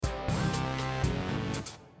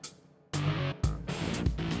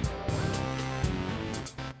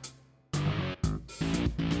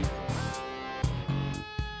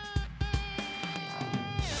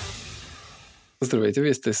Здравейте,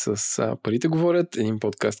 вие сте с Парите говорят, един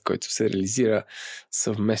подкаст, който се реализира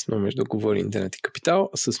съвместно между Говори Интернет и Капитал.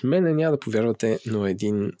 С мен няма да повярвате, но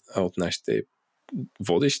един от нашите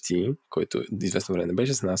водещи, който известно време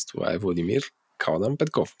беше с нас, това е Владимир Калдан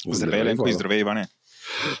Петков. Здравей, Ленко, и здравей, Иване.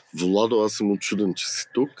 Владо, аз съм учуден, че си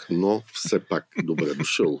тук, но все пак добре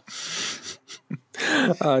дошъл.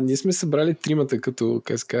 Ние сме събрали тримата като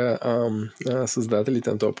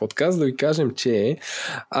създателите на този подкаст, да ви кажем, че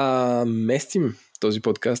местим този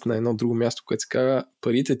подкаст на едно друго място, което се казва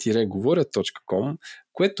пазарите-говорят.com,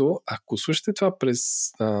 което, ако слушате това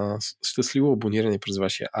през щастливо абониране през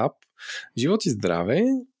вашия ап, живот и здраве,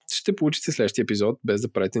 ще получите следващия епизод без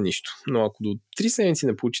да правите нищо. Но ако до 3 седмици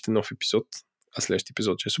не получите нов епизод, а следващия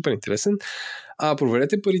епизод ще е супер интересен,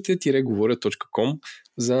 проверете парите-говорят.com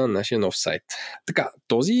за нашия нов сайт. Така,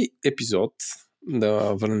 този епизод,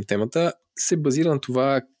 да върнем темата, се базира на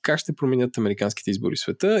това как ще променят американските избори в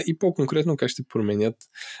света и по-конкретно как ще променят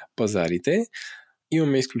пазарите.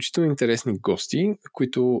 Имаме изключително интересни гости,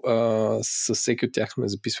 които с всеки от тях сме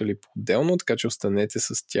записвали по-отделно, така че останете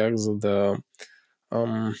с тях, за да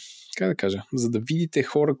за да видите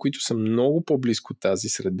хора, които са много по-близко от тази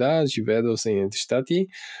среда, живеят в Съединените щати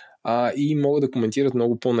и могат да коментират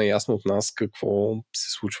много по-наясно от нас какво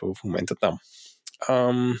се случва в момента там.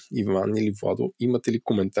 Иван или Владо, имате ли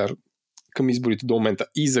коментар към изборите до момента?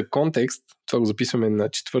 И за контекст, това го записваме на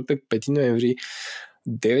четвъртък, 5 ноември,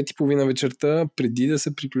 9:30 вечерта, преди да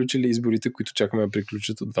са приключили изборите, които чакаме да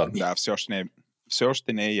приключат от 2 дни. Да, все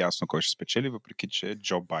още не е ясно кой ще спечели, въпреки че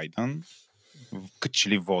Джо Байдън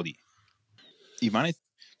качели води. Иване,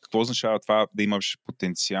 какво означава това да имаш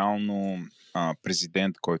потенциално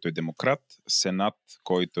президент, който е демократ, сенат,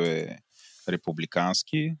 който е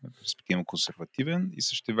републикански, респективно консервативен и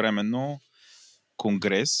същевременно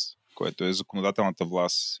конгрес, който е законодателната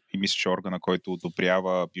власт и мисля, че органа, който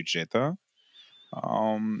одобрява бюджета.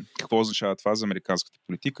 Какво означава това за американската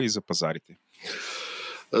политика и за пазарите?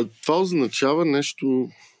 Това означава нещо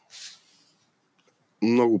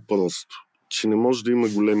много просто, че не може да има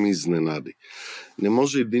големи изненади. Не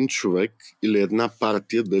може един човек или една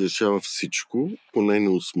партия да решава всичко по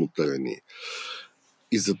нейно усмотрение.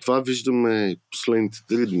 И затова виждаме последните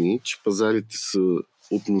 3 дни, че пазарите са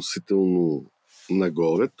относително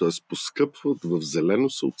нагоре, т.е. поскъпват, в зелено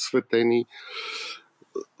са отцветени,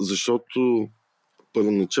 защото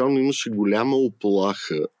първоначално имаше голяма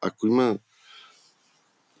оплаха. Ако има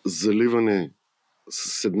заливане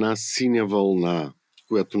с една синя вълна,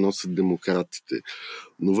 която носят демократите,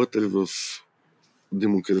 но вътре в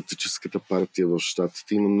Демократическата партия в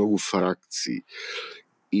щатите има много фракции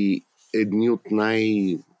и едни от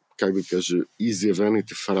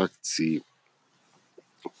изявените фракции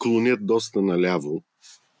клонят доста наляво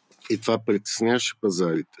и това притесняваше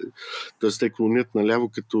пазарите. Тоест те клонят наляво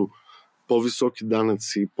като по-високи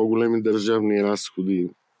данъци, по-големи държавни разходи,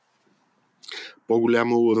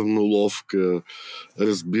 по-голяма уравниловка,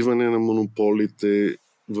 разбиване на монополите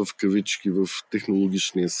в кавички в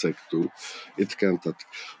технологичния сектор и така нататък.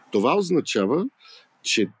 Това означава,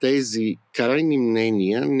 че тези крайни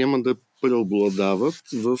мнения няма да преобладават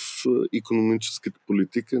в икономическата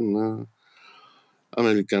политика на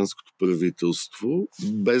американското правителство,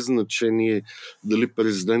 без значение дали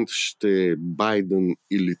президент ще е Байдън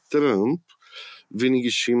или Тръмп,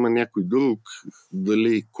 винаги ще има някой друг,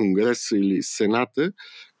 дали Конгреса или Сената,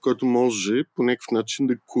 който може по някакъв начин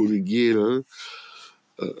да коригира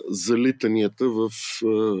залитанията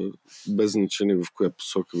без значение в коя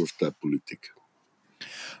посока в тази политика.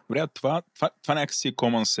 Добре, това някакси е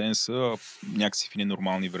common sense, някакси в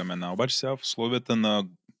нормални времена. Обаче сега в условията на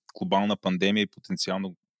глобална пандемия и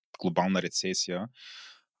потенциално глобална рецесия,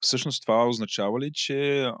 всъщност това означава ли,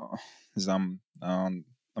 че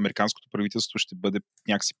американското правителство ще бъде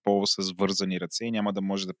някакси по-с вързани ръце и няма да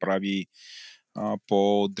може да прави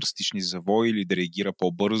по-драстични завои или да реагира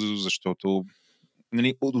по-бързо, защото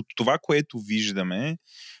от това, което виждаме,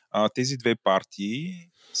 тези две партии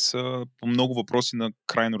са по много въпроси на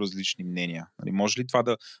крайно различни мнения. Може ли това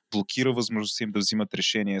да блокира възможността им да взимат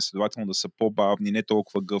решения, следователно да са по-бавни, не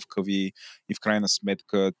толкова гъвкави и в крайна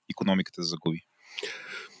сметка икономиката да загуби?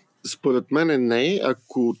 Според мен не.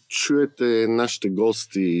 Ако чуете нашите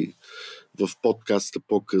гости в подкаста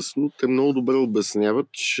по-късно, те много добре обясняват,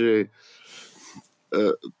 че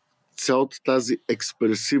цялата тази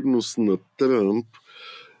експресивност на Тръмп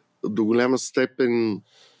до голяма степен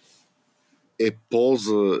е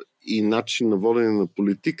полза и начин на водене на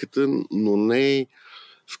политиката, но не е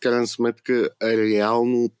в крайна сметка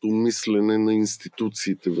реалното мислене на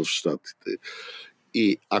институциите в щатите.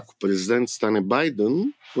 И ако президент стане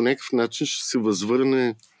Байдън, по някакъв начин ще се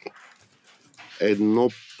възвърне едно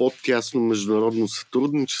по-тясно международно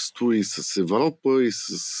сътрудничество и с Европа, и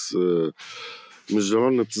с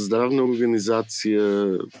Международната здравна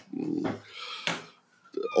организация,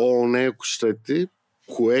 ООН, ако щете,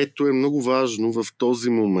 което е много важно в този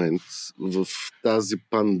момент, в тази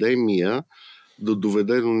пандемия, да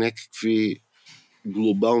доведе до някакви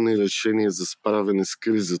глобални решения за справяне с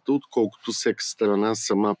кризата, отколкото всяка страна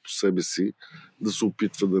сама по себе си да се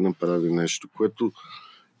опитва да направи нещо, което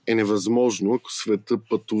е невъзможно, ако света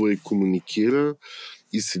пътува и комуникира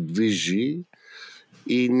и се движи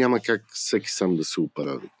и няма как всеки сам да се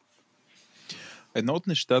оправи. Едно от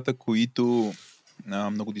нещата, които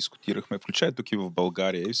много дискутирахме, включая тук и в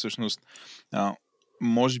България, и всъщност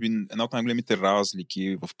може би една от най-големите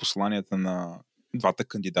разлики в посланията на двата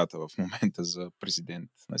кандидата в момента за президент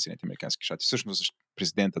на Съединените американски щати. Всъщност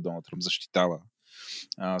президента Доналд Тръмп защитава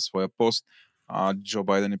своя пост. Джо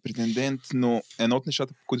Байдън е претендент, но едно от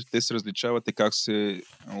нещата, по които те се различават, е как се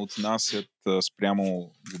отнасят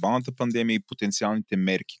спрямо глобалната пандемия и потенциалните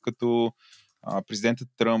мерки, като президентът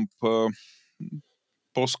Тръмп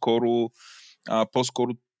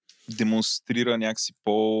по-скоро демонстрира някакси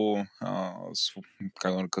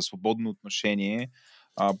свободно отношение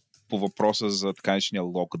по въпроса за така наречения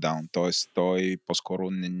локдаун. Тоест той по-скоро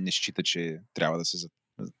не счита, че трябва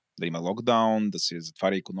да има локдаун, да се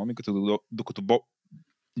затваря икономиката, докато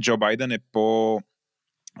Джо Байдън е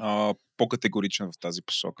по-категоричен в тази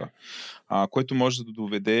посока, което може да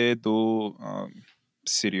доведе до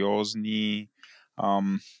сериозни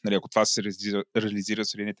ако това се реализира в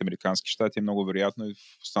Съединените американски щати, е много вероятно и в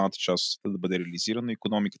останалата част от света да бъде реализирано,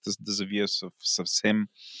 икономиката да завие в съвсем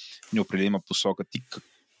неопределима посока. Ти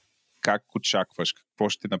как очакваш? Какво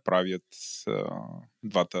ще направят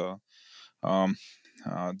двата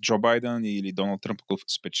Джо Байдън или Доналд Тръмп, ако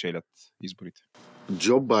спечелят изборите?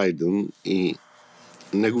 Джо Байдън и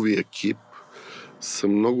неговия екип са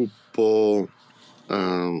много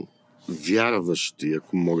вярващи,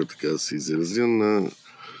 ако мога така да се изразя, на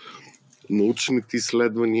научните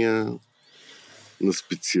изследвания, на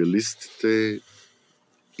специалистите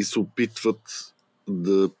и се опитват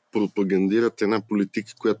да пропагандират една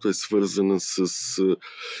политика, която е свързана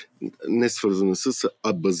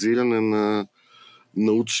а базирана на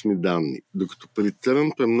научни данни. Докато при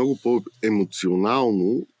Тръмп е много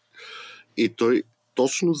по-емоционално и той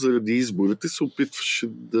точно заради изборите се опитваше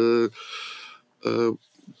да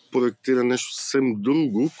проектира нещо съвсем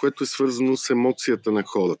друго, което е свързано с емоцията на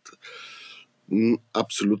хората.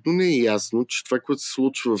 Абсолютно не е ясно, че това, което се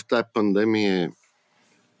случва в тая пандемия е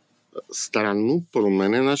странно,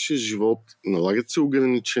 променя нашия живот, налагат се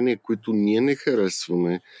ограничения, които ние не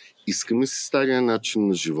харесваме, искаме си стария начин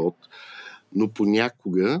на живот, но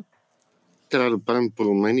понякога трябва да правим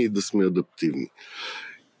промени и да сме адаптивни.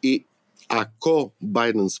 И ако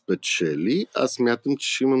Байдън спечели, аз смятам,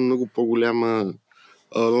 че ще има много по-голяма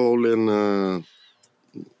роля на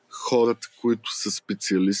хората, които са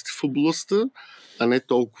специалисти в областта, а не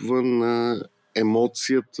толкова на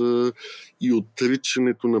емоцията и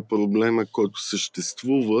отричането на проблема, който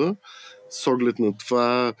съществува, с оглед на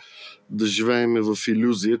това да живееме в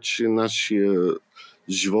илюзия, че нашия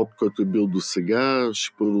живот, който е бил до сега,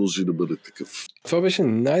 ще продължи да бъде такъв. Това беше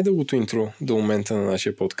най-дългото интро до момента на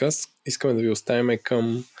нашия подкаст. Искаме да ви оставим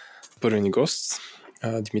към първи ни гост,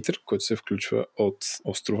 Димитър, който се включва от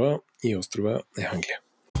острова и острова е Англия.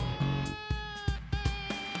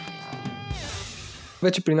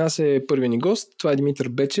 Вече при нас е първи ни гост. Това е Димитър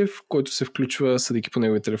Бечев, който се включва, съдейки по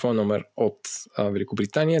неговия телефон номер от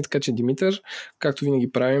Великобритания. Така че, Димитър, както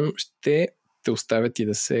винаги правим, ще те оставят и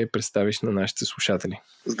да се представиш на нашите слушатели.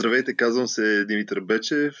 Здравейте, казвам се Димитър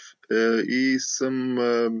Бечев и съм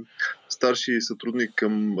старши сътрудник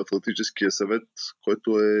към Атлантическия съвет,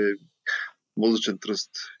 който е мозъчен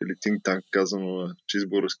тръст или think tank, казано на чист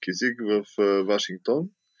български език, в Вашингтон.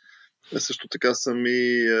 Също така съм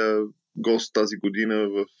и гост тази година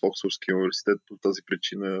в Оксфордския университет. По тази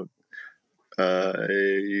причина е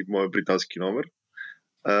и моят британски номер.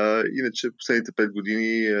 Иначе последните 5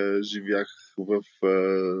 години живях в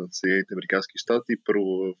Съединените американски щати, първо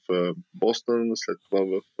в Бостън, след това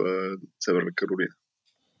в Северна Каролина.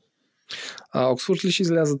 Оксфорд ли ще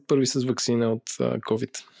излязат първи с ваксина от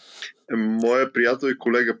COVID? Моя приятел и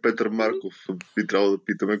колега Петър Марков би трябвало да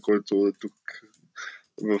питаме, който е тук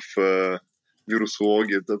в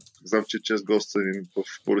вирусологията. Знам, че е чест гостен в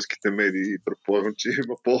българските медии и предполагам, че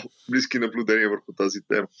има по-близки наблюдения върху тази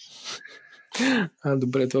тема.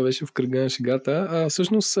 Добре, това беше в кръга на шегата.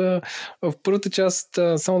 Всъщност, в първата част,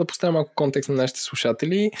 само да поставя малко контекст на нашите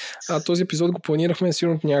слушатели, този епизод го планирахме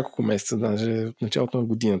сигурно няколко месеца, даже от началото на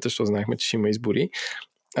годината, защото знаехме, че ще има избори.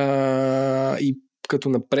 И като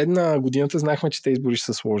напредна годината, знахме, че те избори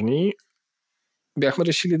са сложни. Бяхме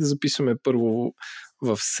решили да записваме първо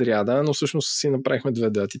в сряда, но всъщност си направихме 2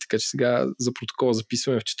 дати, така че сега за протокола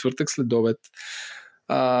записваме в четвъртък след обед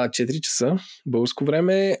 4 часа българско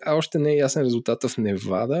време, а още не е ясен резултата в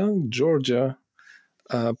Невада, Джорджия,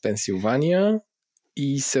 Пенсилвания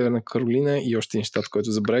и Северна Каролина и още един щат,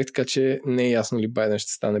 който забравих, така че не е ясно ли Байдън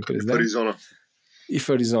ще стане президент. В Аризона. И в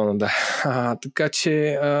Аризона, да. Така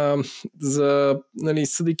че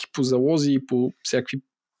съдейки по залози и по всякакви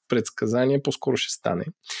предсказания, по-скоро ще стане.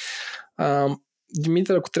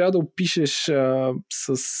 Димитър, ако трябва да опишеш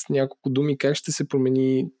с няколко думи как ще се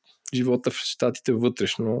промени живота в щатите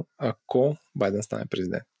вътрешно, ако Байдън стане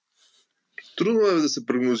президент? Трудно е да се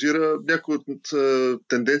прогнозира. Някои от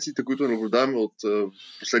тенденциите, които наблюдаваме от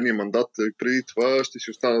последния мандат, преди това ще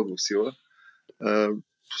си останат в сила.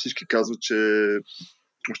 Всички казват, че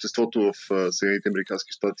обществото в Съединените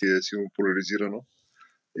американски щати е силно поляризирано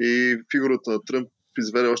и фигурата на Тръмп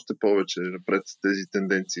изведе още повече напред тези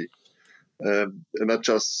тенденции. Една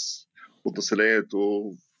част от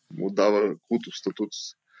населението му дава култов статут,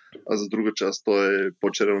 а за друга част той е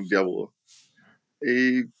по-черен от дявола.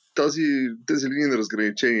 И тези линии на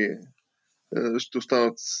разграничение ще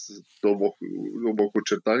останат дълбоко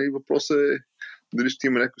очертани. Въпросът е дали ще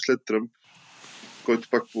има някой след Тръмп, който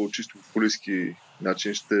пак по чисто популистски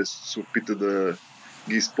начин ще се опита да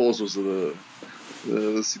ги използва, за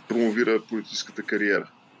да си промовира политическата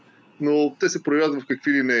кариера. Но те се проявяват в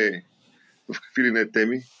какви ли не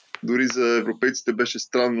теми. Дори за европейците беше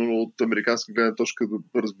странно, но от американска гледна точка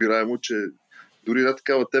разбираемо, че дори една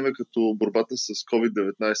такава тема като борбата с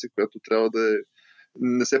COVID-19, която трябва да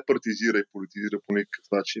не се партизира и политизира по никакъв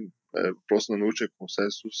начин, въпрос на научен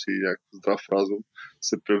консенсус и някакъв здрав разум,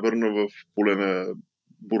 се превърна в поле на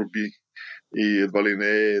борби и едва ли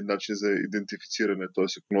не е начин за идентифициране. Т.е.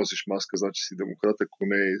 ако носиш маска, значи си демократ, ако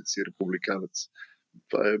не си републиканец.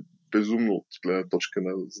 Това е безумно от гледна точка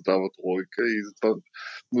на здравата логика и затова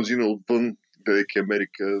мнозина отвън, гледайки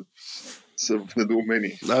Америка, са в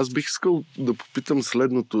недоумение. Аз бих искал да попитам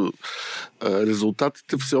следното.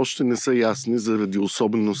 Резултатите все още не са ясни заради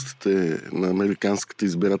особеностите на американската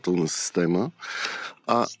избирателна система,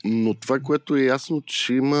 но това, което е ясно,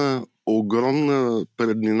 че има огромна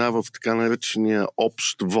преднина в така наречения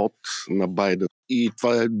общ вод на Байдън. И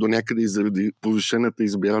това е до някъде и заради повишената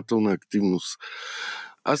избирателна активност.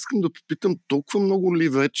 Аз искам да попитам, толкова много ли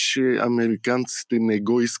вече американците не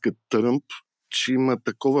го искат Тръмп, че има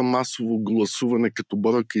такова масово гласуване като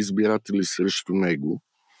бройка избиратели срещу него?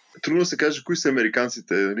 Трудно се каже кои са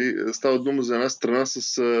американците. Нали? Става дума за една страна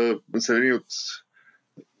с население от,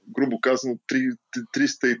 грубо казано,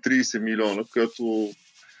 330 милиона, която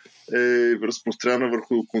е разпространена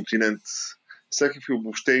върху континент. Всякакви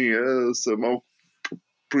обобщения са малко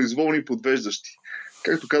произволни и подвеждащи.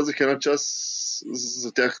 Както казах, една част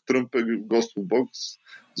за тях Тръмп е Господ Бог,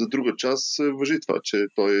 за друга част важи това, че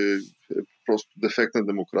той е просто дефект на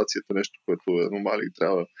демокрацията, нещо, което е аномалия и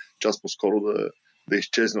трябва час по-скоро да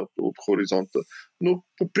изчезне от хоризонта. Но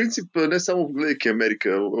по принцип, не само гледайки Америка,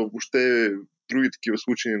 а въобще други такива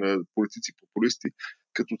случаи на политици-популисти,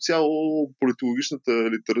 като цяло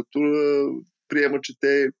политологичната литература приема, че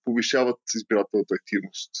те повишават избирателната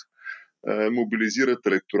активност. Мобилизират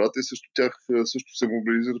електората и също се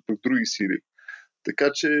мобилизират пък други сили.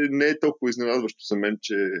 Така че не е толкова изненадващо за мен,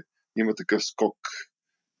 че има такъв скок.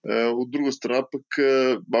 От друга страна пък,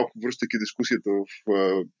 малко връщайки дискусията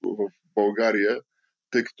в България,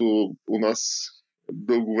 тъй като у нас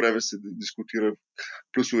дълго време се дискутира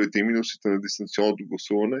плюсовете и минусите на дистанционното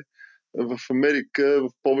гласуване, в Америка, в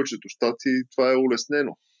повечето щати това е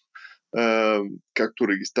улеснено. Както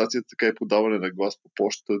регистрация, така и подаване на глас по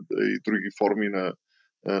почта и други форми на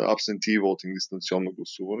absentee voting, дистанционно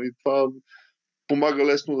гласуване. И това помага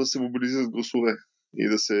лесно да се мобилизират гласове и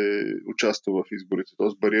да се участва в изборите.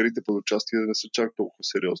 Тоест бариерите под участие не са чак толкова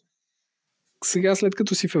сериозни. Сега, след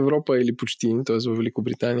като си в Европа или почти, т.е. в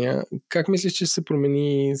Великобритания, как мислиш, че се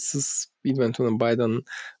промени с идването на Байдън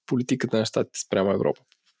политиката на щатите спрямо Европа?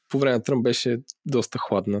 По време на Тръмп беше доста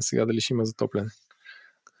хладна. Сега дали ще има затопляне?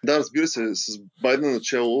 Да, разбира се, с Байдън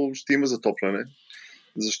начало ще има затопляне,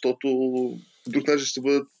 защото друг начин ще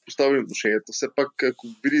бъдат поставени отношенията. Все пак, ако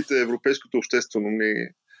видите европейското обществено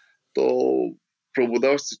мнение, то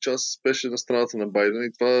преобладаващата част беше на страната на Байдън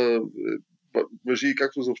и това важи и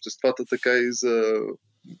както за обществата, така и за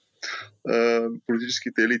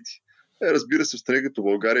политическите елити. Разбира се, в страни като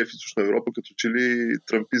България и в Източна Европа, като че ли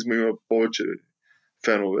трампизма има повече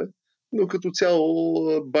фенове, но като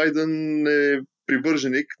цяло Байдън е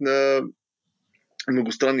привърженик на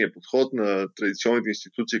многостранния подход на традиционните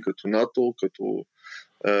институции като НАТО, като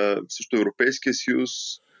също Европейския съюз.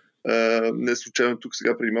 Не случайно тук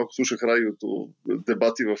сега преди малко слушах радиото,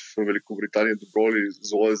 дебати в Великобритания, добро ли,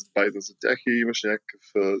 зло е Байдън за тях, и имаше някакъв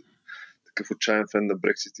такъв отчаян фен на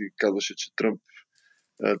Брексит и казваше, че Тръмп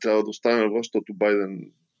трябва да остане на власт, защото Байдън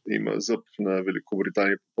има зъб на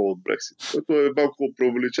Великобритания по повод Брексит, което е малко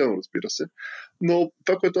преувеличено, разбира се. Но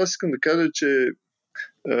това, което аз искам да кажа, е, че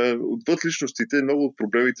отвъд личностите, много от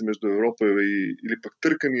проблемите между Европа или пък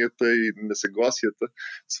търканията и несъгласията,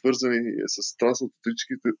 свързани с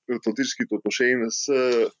трансатлантическите отношения, не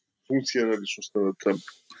са функция на личността на Тръмп.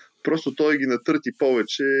 Просто той ги натърти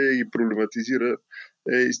повече и проблематизира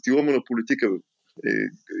и стила му на политика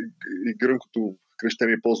и гръмкото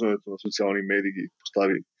крещение, ползването на социални медии ги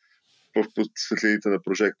постави под светлините на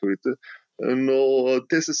прожекторите, но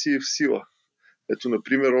те са си в сила. Ето,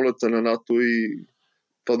 например, ролята на НАТО и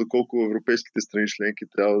това доколко европейските страни членки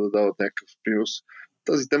трябва да дават някакъв принос.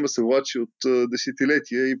 Тази тема се влачи от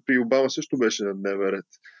десетилетия и при Обама също беше на дневен ред.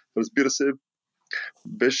 Разбира се,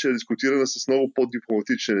 беше дискутирана с много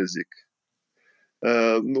по-дипломатичен език.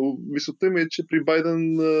 Но мисълта ми е, че при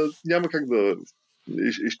Байдън няма как да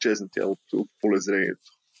изчезне тя от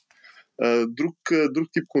полезрението. Друг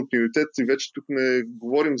тип континуитет, и вече тук не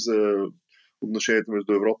говорим за отношението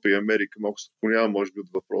между Европа и Америка, малко се отклонявам, може би, от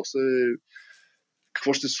въпроса, е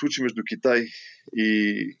какво ще се случи между Китай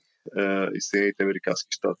и Съединените американски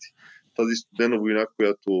щати. Тази студена война,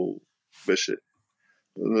 която беше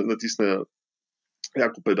натисна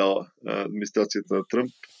яко педала администрацията на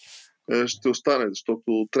Тръмп, ще остане,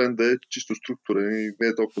 защото трендът е чисто структурен и не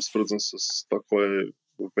е толкова свързан с това, кой е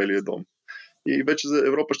в Белия дом. И вече за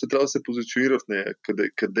Европа ще трябва да се позиционира в нея.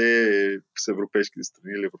 Къде са европейските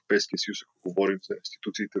страни или Европейския съюз, ако говорим за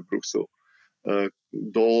институциите в Брюксел,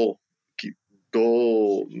 до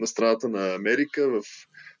на страната на Америка,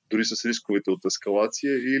 дори с рисковете от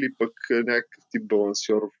ескалация, или пък някакъв тип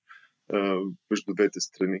балансьор между двете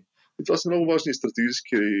страни. И това са много важни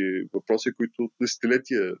стратегически въпроси, които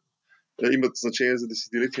десетилетия имат значение за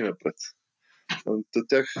десетилетия напред.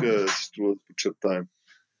 Тях си струва да подчертаем.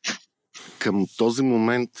 Към този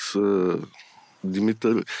момент,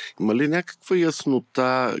 Димитър, има ли някаква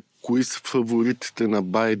яснота кои са фаворитите на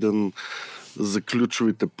Байдън за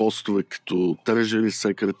ключовите постове, като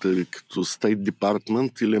Treasury Secretary, като State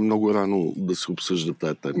Department, или е много рано да се обсъжда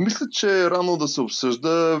тая тема? Мисля, че е рано да се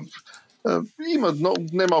обсъжда. Има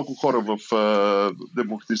немалко хора в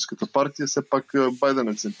Демократическата партия. Все пак Байдън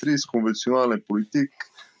е центрист, конвенционален политик.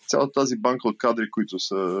 Цялата тази банка от кадри, които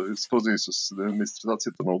са свързани с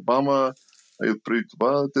администрацията на Обама и отпреди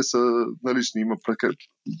това, те са налични.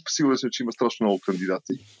 Сигурен съм, че има страшно много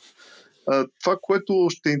кандидати. Това, което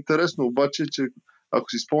ще е интересно обаче, че ако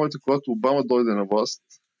си спомняте, когато Обама дойде на власт,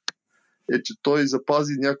 е, че той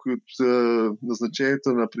запази някои от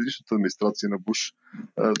назначенията на предишната администрация на Буш.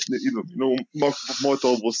 Но малко в моята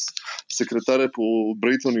област секретаря по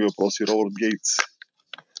отбранителни въпроси Робърт Гейтс.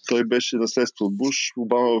 Той беше наследство от Буш.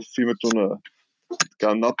 Обама в името на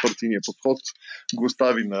надпартийния подход го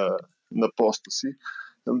остави на поста си.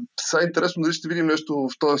 Сега е интересно дали ще видим нещо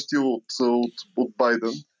в този стил от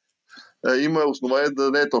Байдън. Има основание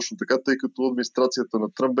да не е точно така, тъй като администрацията на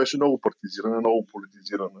Тръмп беше много партизирана, много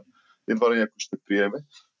политизирана. Едва ли някой ще приеме.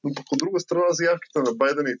 Но пък от друга страна, заявките на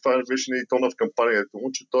Байдън, и това беше и тона в кампанията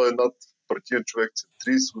му, че той е надпартиен човек,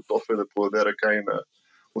 центрист, готов е да подаде ръка и на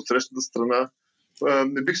отсрещната страна.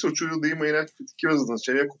 Не бих се очудил да има и някакви такива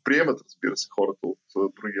значения, ако приемат, разбира се, хората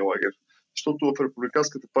от другия лагер. Защото в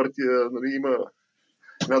Републиканската партия има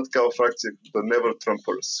една такава фракция, The Never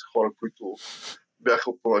Trumpers, хора, които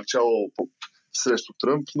бяха поначало срещу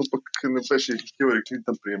Тръмп, но пък не беше Хилари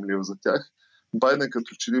Клинтън приемлива за тях. Байдън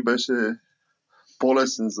като че ли беше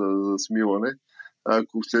по-лесен за смилане.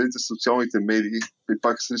 Ако следите социалните медии, и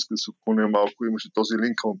пак с риска да се отклоня малко, имаше този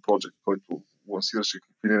Lincoln Project, който лансираше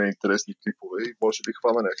какви неинтересни клипове и може би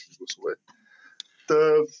хвана някакви гласове.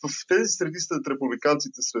 В тези среди сред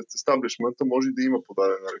републиканците, сред естаблишмента, може да има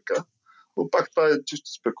подадена ръка, но пак това е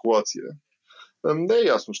чисто спекулация. Не е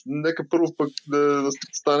ясно. Нека първо пък да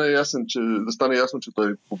стане ясно, че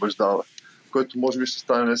той побеждава, което може би ще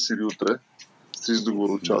стане днес или утре, с риск да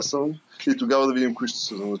го участвам, и тогава да видим кои ще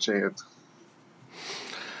са значенията.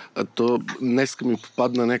 Днеска ми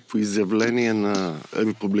попадна някакво изявление на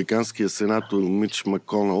републиканския сенатор Мич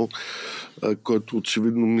Маконъл, който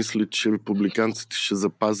очевидно мисли, че републиканците ще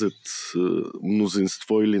запазят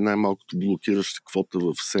мнозинство или най-малкото блокираща квота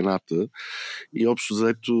в Сената. И общо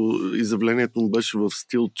заето изявлението му беше в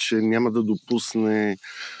стил, че няма да допусне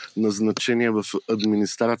назначения в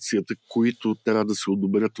администрацията, които трябва да се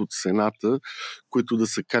одобрят от Сената, които да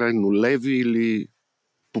са крайно леви или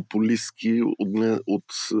популистки от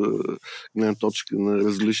гледна точка на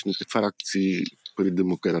различните фракции при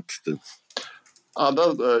демократите.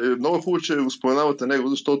 Да, е много хубаво, че го споменавате него,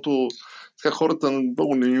 защото така хората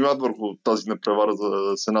много не внимават върху тази непревара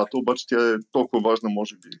за Сената, обаче тя е толкова важна,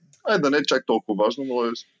 може би. Да не е чак толкова важна, но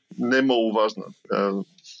е не маловажна,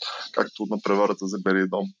 както на преварата за Белия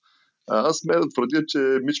дом. Аз смея да твърдя,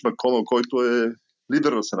 че Мич Маконъл, който е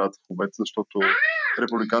лидер на Сената в момента, защото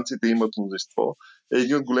републиканците имат мнозинство, е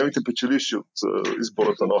един от големите печеливши от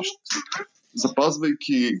избората нощ.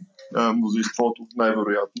 Запазвайки мнозинството,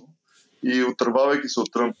 най-вероятно, и отървавайки се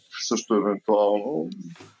от Тръмп също евентуално,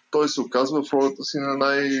 той се оказва в ролята си на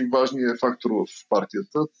най-важния фактор в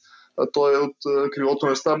партията, а той е от крилото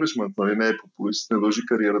на естаблишмент, нали? Не е популист, не дължи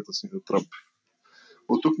кариерата си на Тръмп.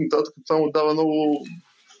 От тук нататък това му дава много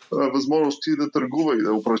възможности да търгува и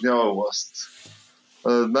да упражнява власт.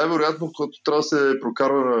 Най-вероятно, когато трябва да се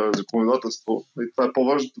прокарва на законодателство, и това е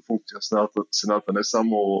по-важната функция на Сената, не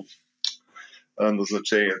само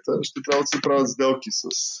назначенията, ще трябва да се правят сделки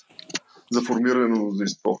за формиране на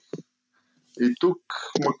мнозинство. И тук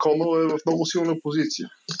Маконъл е в много силна позиция.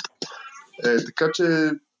 Така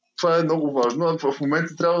че това е много важно. В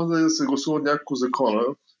момента трябва да се гласува няколко закона,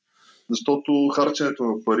 защото харченето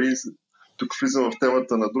на пари, тук влизам в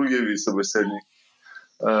темата на другия ви събеседник,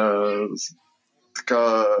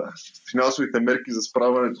 финансовите мерки за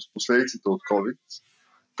справянето с последиците от COVID,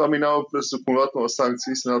 това минава през законодателна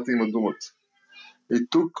санкция и Сената има думата. И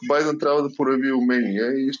тук Байдън трябва да прояви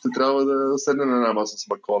умения и ще трябва да седне на една маса с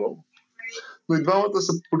Маконъл. Но и двамата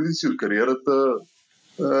са политици от кариерата,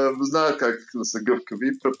 знаят как да са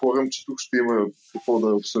гъвкави. Предполагам, че тук ще има какво да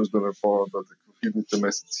обсъждаме по-нататък в идните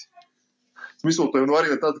месеци. В смисъл, от януари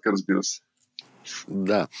нататък, разбира се.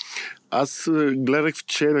 Да. Аз гледах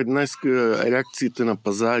вчера днес реакциите на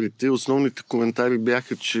пазарите. Основните коментари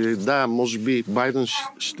бяха, че да, може би Байдън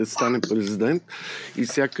ще стане президент и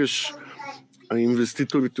сякаш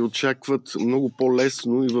инвеститорите очакват много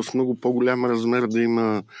по-лесно и в много по-голям размер да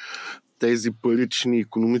има тези парични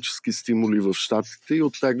икономически стимули в щатите и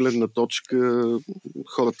от тази гледна точка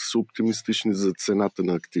хората са оптимистични за цената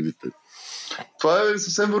на активите. Това е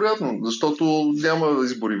съвсем вероятно, защото няма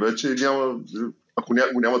избори вече, ако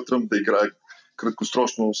няма Тръмп да играе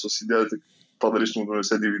краткосрочно с идеята това дали ще му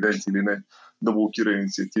донесе дивиденти или не, да блокира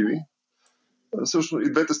инициативи. Също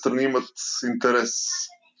и двете страни имат интерес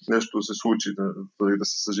нещо да се случи, да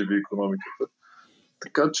се съживи икономиката.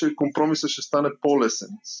 Така че компромисът ще стане по-лесен.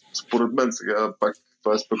 Според мен сега пак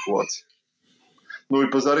това е спекулация. Но и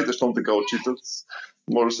пазарите, щом така отчитат,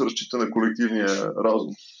 може да се разчита на колективния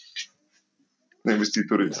разум на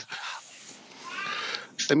инвеститорите.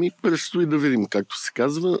 Предстои да видим, както се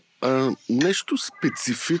казва. Нещо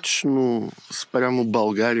специфично спрямо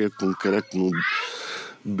България конкретно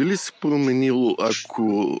би ли се променило,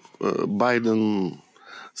 ако Байдън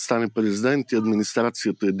стане президент и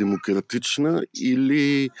администрацията е демократична,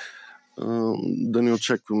 или да не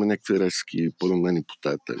очакваме някакви резки промени по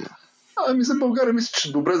тая тема? За България мисля,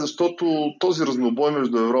 че добре, защото този разнобой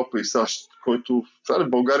между Европа и САЩ, който в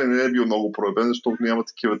България не е бил много проявен, защото няма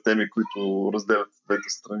такива теми, които разделят двете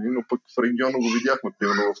страни, но пък в региона го видяхме,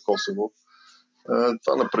 примерно в Косово.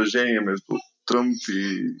 Това напрежение между Тръмп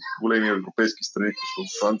и големи европейски страни, като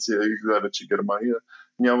Франция и вече Германия,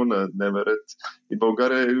 няма на дневен ред. И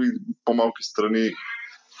България и по-малки страни,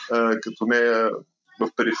 като нея в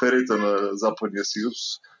периферията на Западния съюз,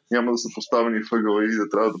 няма да са поставени в ъгъла и да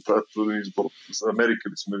трябва да правят труден избор за Америка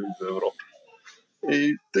ли сме или за Европа.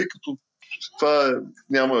 И тъй като това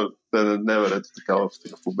няма дневен ред в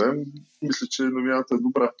такъв обем, мисля, че новината е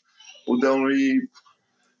добра. Отделно и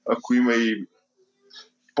ако има и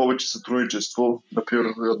повече сътрудничество,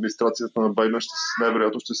 например администрацията на Байдън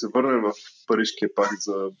най-вероятно ще се върне в Парижкия пакт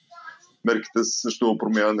за мерките срещу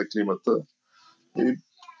промяна на климата. И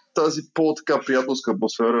тази по-така приятелска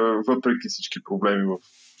атмосфера, въпреки всички проблеми в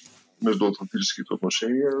междуатлантическите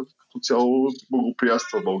отношения, като цяло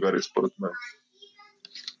благоприятства България, според мен.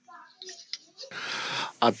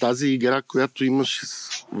 А тази игра, която имаш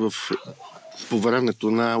по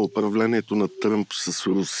времето на управлението на Тръмп с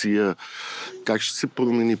Русия, как ще се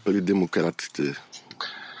промени при демократите?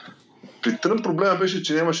 При Тръмп проблема беше,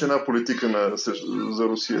 че нямаше една политика за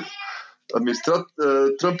Русия.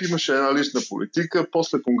 Тръмп имаше една лична политика,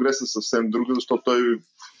 после Конгреса съвсем друга, защото той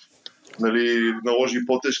наложи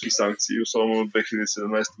по-тежки санкции, особено от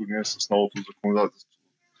 2017 година с новото законодателство.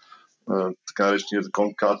 Така наречения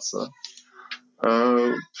закон КАЦА.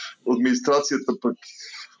 Администрацията пък,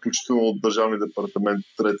 включително от Държавния департамент,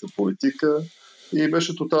 трета политика и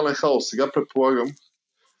беше тотален хаос. Сега предполагам,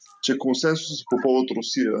 че консенсусът по повод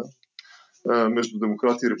Русия между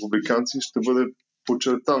демократи и републиканци ще бъде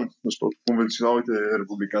подчертан, защото конвенционалните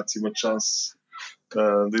републиканци имат шанс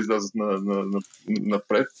да излязат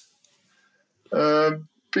напред.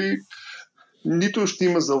 И нито ще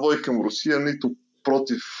има завой към Русия, нито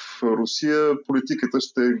против Русия. Политиката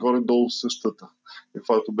ще е горе-долу същата,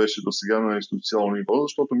 каквато беше до сега на институционално ниво,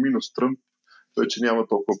 защото минус Тръмп вече няма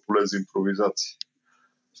толкова поле за импровизации.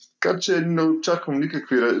 Така че не очаквам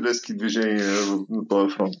никакви резки движения на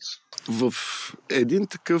този фронт. В един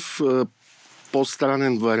такъв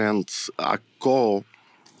по-странен вариант, ако,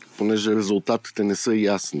 понеже резултатите не са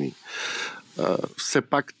ясни, все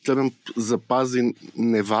пак Тръмп запази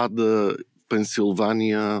Невада,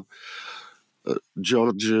 Пенсилвания,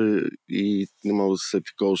 Джорджия и не мога да се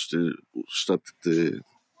сети кой още щатите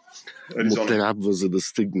му трябва,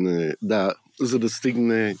 за да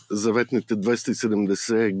стигне заветните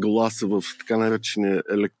 270 гласа в така наречения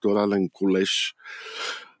електорален колеж.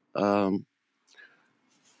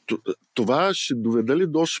 Това ще доведе ли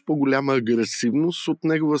до още по-голяма агресивност от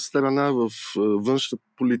негова страна в външната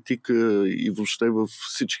политика и въобще в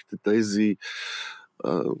всичките тези,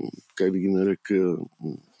 как да ги нарека,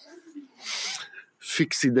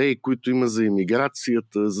 фикс идеи, които има за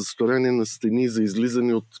имиграцията, за строене на стени, за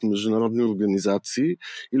излизане от международни организации,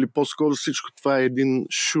 или по-скоро всичко това е един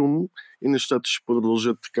шум и нещата ще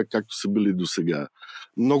продължат така, както са били до сега.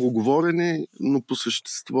 Много говорене, но по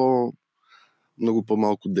същество много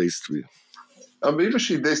по-малко действие.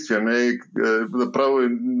 Имаше и действия, не направо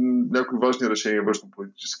някои важни решения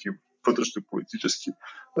външнополитически, вътрешнополитически.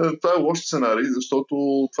 Това е лош сценарий, защото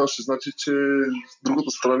това ще значи, че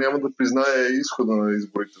другата страна няма да признае изхода на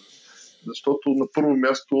изборите. Защото на първо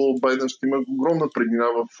място Байдън ще има огромна преднина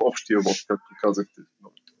в общия вод, както казахте.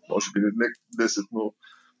 Може би не 10, но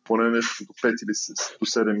поне нещо до 5 или до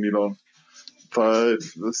 7 милиона. Това е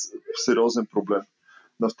сериозен проблем.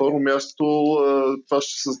 На второ място това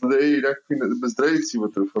ще създаде и някакви безредици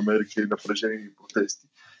вътре в Америка и напрежени и протести.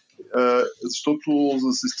 Защото за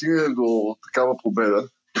да се стигне до такава победа,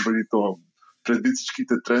 победителна, предвид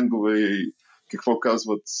всичките трендове и какво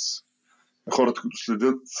казват хората, които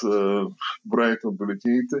следят броенето на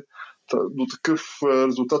бюлетините, до такъв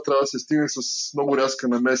резултат трябва да се стигне с много рязка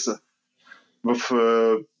намеса в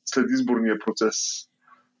следизборния процес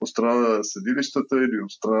от страна на съдилищата или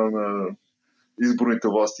от страна на изборните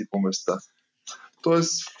власти по места.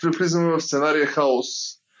 Тоест, влизаме в сценария хаос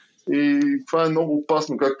и това е много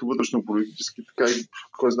опасно, както вътрешно-политически, така и,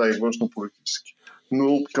 кой знае, и външно-политически.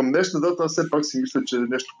 Но към днешна дата все пак си мисля, че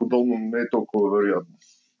нещо подобно не е толкова вероятно.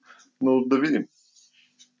 Но да видим.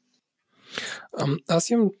 Аз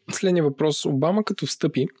имам следния въпрос. Обама като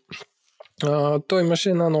встъпи, той имаше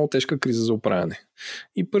една много тежка криза за управяне.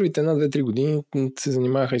 И първите 1-2-3 години се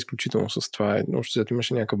занимаваха изключително с това. Още зато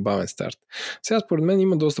имаше някакъв бавен старт. Сега според мен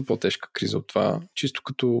има доста по-тежка криза от това. Чисто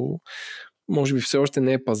като може би все още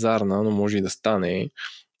не е пазарна, но може и да стане.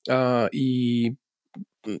 И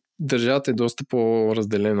държавата е доста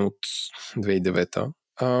по-разделена от 2009-та.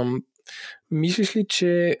 Мислиш ли,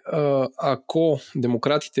 че ако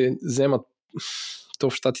демократите вземат, то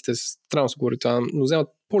в щатите странно се говори това, но вземат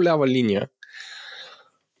по-лява линия,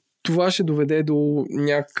 това ще доведе до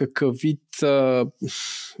някакъв вид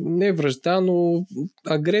не вражда, но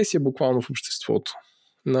агресия буквално в обществото.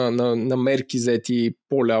 На мерки взети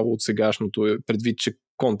по-ляво от сегашното, предвид, че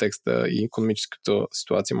контекста и икономическата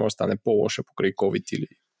ситуация може да стане по-лоша покрай COVID или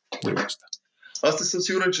други неща. Аз не съм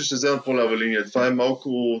сигурен, че ще вземат по-лява линия. Това е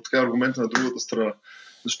малко така аргумента на другата страна.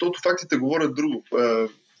 Защото фактите говорят друго.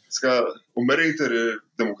 Сега, умерените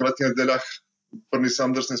демократи наделях. Бърни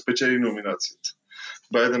Сандърс не спечели номинацията.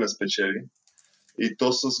 Байдън не спечели. И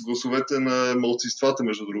то с гласовете на малцинствата,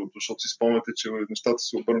 между другото, защото си спомняте, че нещата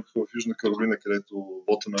се обърнаха в Южна Каролина, където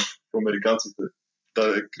вота на американците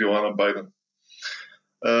даде крила на Байдън.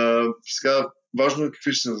 Сега, важно е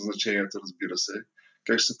какви ще са назначенията, разбира се,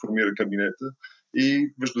 как ще се формира кабинета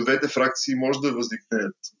и между двете фракции може да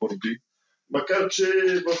възникнат борби. Макар, че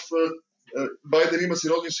в Байден има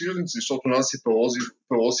сериозни съюзници, защото Нанси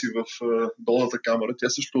Пелоси в долната камара, тя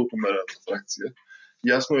също е от умерената фракция.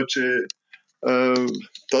 Ясно е, че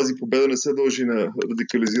тази победа не се дължи на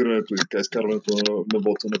радикализирането и изкарването на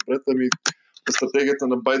вота напред, ами стратегията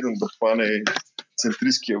на Байден да хване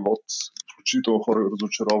центристския вод, включително хора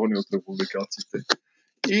разочаровани от републиканците.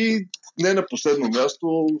 И не на последно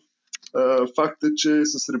място, факт е, че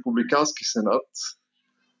с републикански сенат,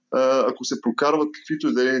 ако се прокарват каквито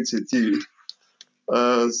и да е инициативи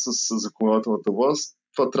с законодателната власт,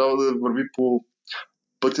 това трябва да върви по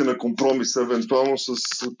пътя на компромиса, евентуално с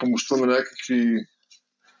помощта на някакви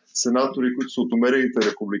сенатори, които са от умерените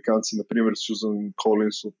републиканци, например Сюзан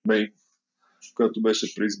Колинс от Мейн, която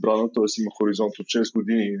беше преизбрана, т.е. има хоризонт от 6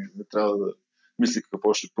 години и мисли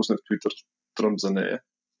какво ще пусне в Твитър Тръмп за нея.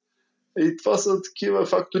 И това са такива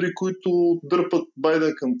фактори, които дърпат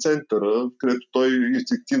Байдън към центъра, където той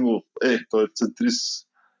инстинктивно той е центрист.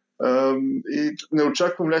 И не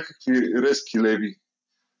очаквам някакви резки леви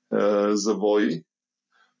завои,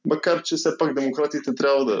 макар че все пак демократите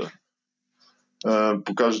трябва да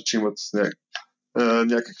покажат, че имат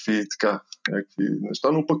някакви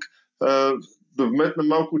неща, но пък да вметна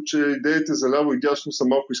малко, че идеите за ляво и дясно са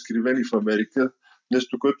малко изкривени в Америка.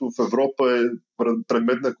 Нещо, което в Европа е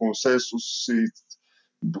предмет на консенсус и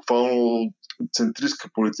буквално центристка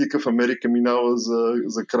политика, в Америка минава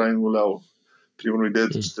за крайно ляво. Примерно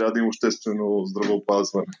идеята, че трябва да има обществено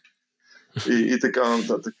здравеопазване. И така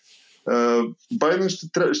нататък. Байдън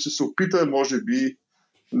ще се опита, може би,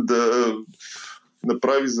 да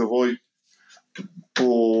направи завой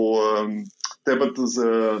по темата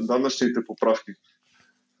за данъчните поправки.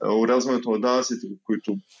 Орязването на данъците,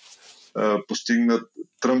 които постигна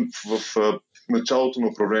Тръмп в началото на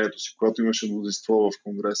управлението си, когато имаше мнозинство в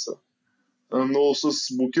Конгреса. Но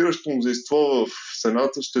с блокиращо мнозинство в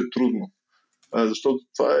Сената ще е трудно. Защото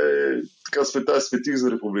това е така света е светих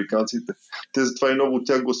за републиканците. Те затова и много от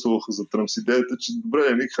тях гласуваха за Тръмп с идеята, че добре,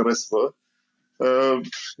 не ни харесва,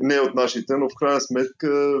 не е от нашите, но в крайна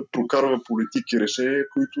сметка прокарва политики и решения,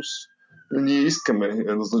 които ние искаме.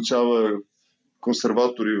 Назначава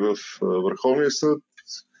консерватори в Върховния съд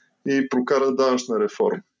и прокара данъчна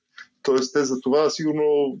реформа. Тоест те за това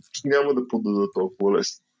сигурно няма да подадат толкова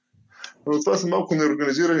лесно. Но това са малко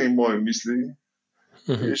неорганизирани мои мисли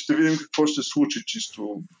и ще видим какво ще случи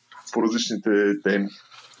чисто по различните теми.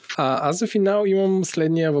 Аз за финал имам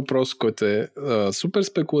следния въпрос, който е супер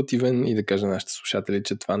спекулативен и да кажа на нашите слушатели,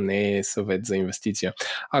 че това не е съвет за инвестиция.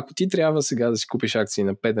 Ако ти трябва сега да си купиш акции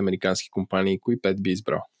на 5 американски компании, кои 5 би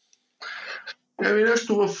избрал?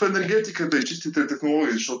 Нещо в енергетиката и чистите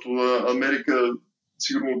технологии, защото Америка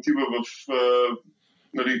сигурно отива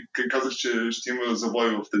казах, че ще има завой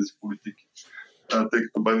в тези политики, тъй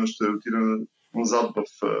като Байдън ще отиде назад,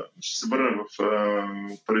 ще се върне в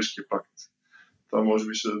Парижкия пакт. Това може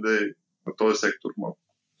би ще даде на този сектор малко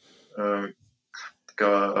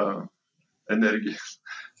енергия,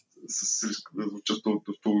 с риск да звучат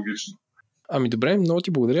тавтологично. Ами добре, много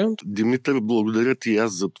ти благодаря. Димитър, благодаря ти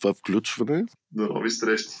аз за това включване. До нови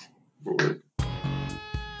срещи. Благодаря.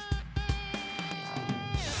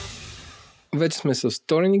 Вече сме с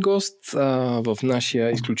втори ни гост в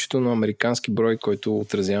нашия изключително американски брой, който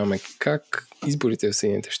отразяваме как изборите в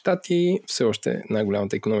Съединените щати, все още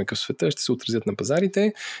най-голямата икономика в света, ще се отразят на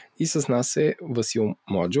пазарите. И с нас е Васил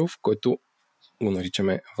Младжов, който го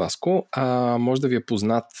наричаме Васко. Може да ви е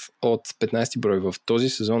познат от 15-ти брой в този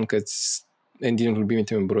сезон, където един от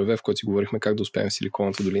любимите ми броеве, в който си говорихме как да успеем в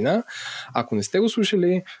Силиконовата долина. Ако не сте го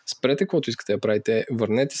слушали, спрете каквото искате да правите,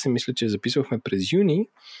 върнете се, мисля, че записвахме през юни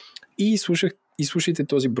и слушайте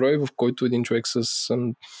този брой, в който един човек с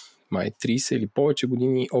май 30 или повече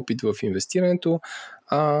години опит в инвестирането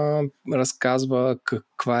разказва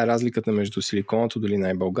каква е разликата между Силиконовата долина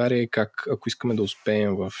и България и как, ако искаме да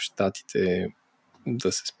успеем в щатите,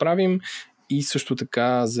 да се справим. И също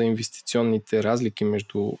така за инвестиционните разлики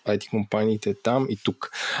между IT компаниите там и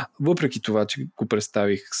тук. Въпреки това, че го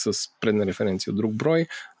представих с предна референция от друг брой,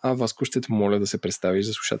 Васко ще те помоля да се представиш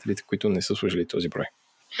за слушателите, които не са слушали този брой.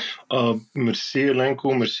 Мерси,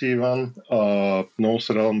 Еленко, мерси, Иван. Много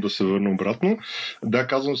се радвам да се върна обратно. Да,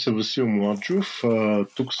 казвам се Васил Младжов.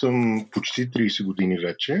 Тук съм почти 30 години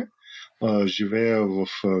вече. Живея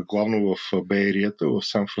главно в Бейерията, в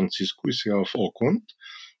Сан-Франциско и сега в Окланд.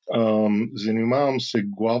 Занимавам се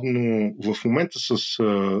главно в момента с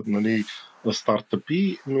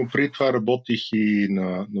стартъпи, но преди това работих и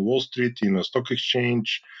на Wall Street, и на Stock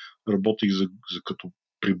Exchange, работих като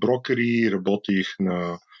при брокери, работих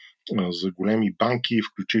за големи банки,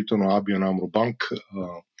 включително ABN AMRO Банк,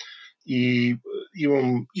 и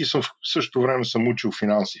съм в същото време съм учил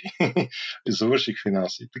финанси. Завърших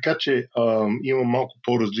финанси. Така че имам малко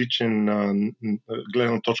по-различен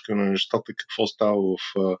гледна точка на нещата, какво става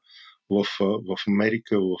в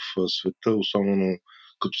Америка, в света, особено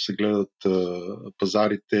като се гледат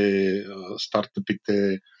пазарите,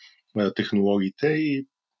 стартъпите, технологиите, и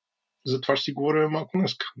за това ще си говорим малко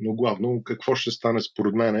днеска. Но главно какво ще стане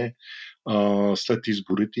според мен след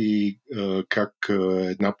изборите и как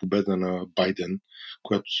една победа на Байден,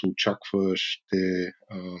 която се очаква, ще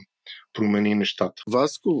промени нещата.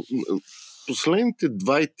 Васко, последните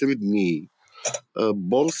 2-3 дни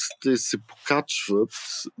борсите се покачват.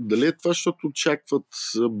 Дали е това, защото очакват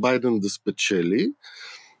Байден да спечели,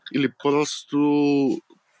 или просто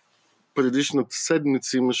предишната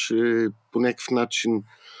седмица имаше по някакъв начин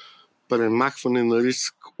премахване на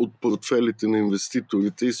риск от портфелите на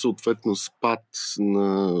инвеститорите и съответно спад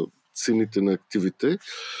на цените на активите.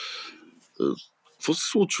 Какво се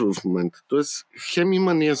случва в момента? Тоест, хем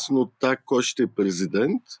има неяснота кой ще е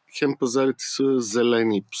президент, хем пазарите са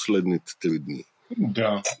зелени последните 3 дни.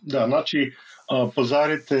 Да, значи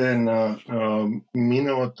пазарите на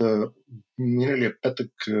миналия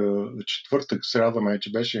петък, четвъртък, сряда,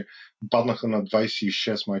 майче беше, паднаха на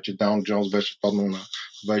 26, майче Даун Джонс беше паднал на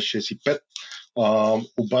 26,5,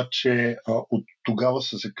 обаче от тогава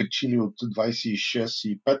са се качили от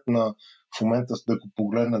 26,5 на в момента, да го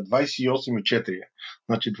погледна, 28,4.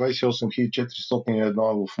 Значи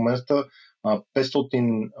 28,401 в момента,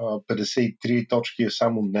 553 точки е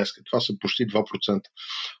само днес. Това са почти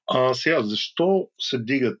 2%. Сега, защо се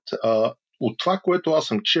дигат? От това, което аз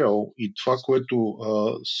съм чел и това, което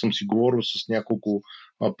съм си говорил с няколко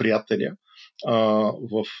приятеля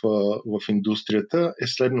в индустрията, е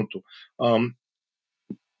следното.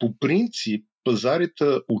 По принцип, пазарите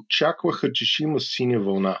очакваха, че ще има синя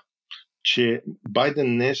вълна. Че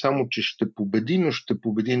Байден не е само, че ще победи, но ще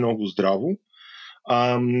победи много здраво.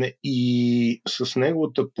 И с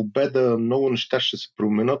неговата победа много неща ще се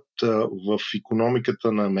променят в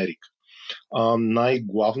икономиката на Америка.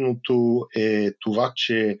 Най-главното е това,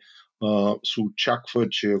 че се очаква,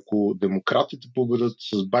 че ако демократите победят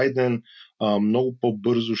с Байден, много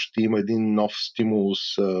по-бързо ще има един нов стимулус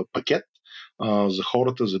пакет за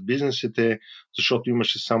хората, за бизнесите, защото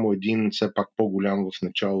имаше само един, все пак по-голям в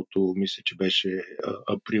началото, мисля, че беше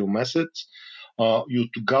април месец. И от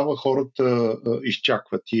тогава хората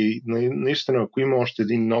изчакват. И наистина, ако има още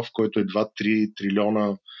един нов, който е 2-3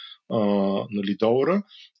 трилиона долара,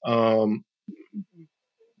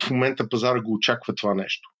 в момента пазара го очаква това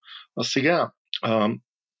нещо. А сега,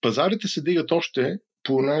 пазарите се дигат още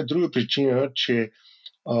по една друга причина, че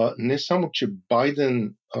не само, че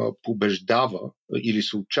Байден побеждава или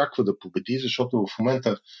се очаква да победи, защото в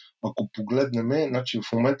момента, ако погледнем, значи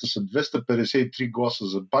в момента са 253 гласа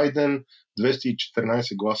за Байден,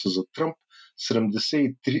 214 гласа за Тръмп,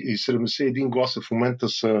 71 гласа в момента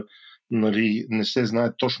са, не се знае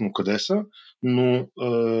точно къде са, но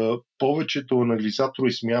повечето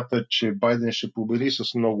анализатори смятат, че Байден ще победи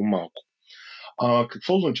с много малко.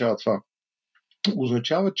 Какво означава това?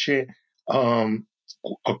 Означава, че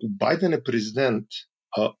ако Байден е президент,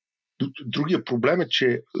 другия проблем е,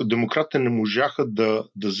 че демократите не можаха да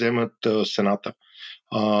вземат Сената.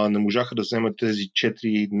 Не можаха да вземат тези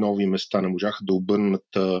 4 нови места, не можаха да обърнат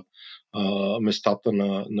местата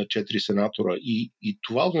на 4 сенатора. И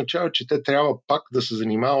това означава, че те трябва пак да се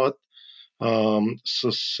занимават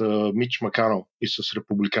с Мич Маканъл и с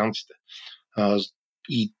републиканците.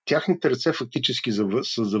 И тяхните ръце фактически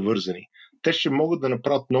са завързани. Те ще могат да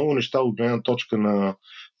направят много неща от гледна точка на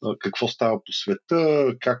какво става по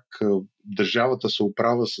света, как държавата се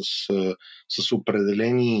оправя с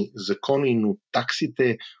определени закони, но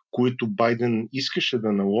таксите, които Байден искаше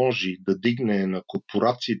да наложи, да дигне на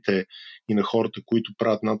корпорациите и на хората, които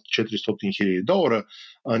правят над $400,000,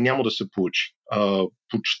 няма да се получи.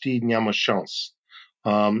 Почти няма шанс.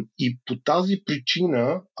 И по тази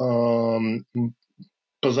причина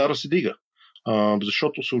пазара се дига.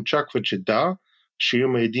 Защото се очаква, че да, ще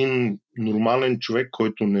има един нормален човек,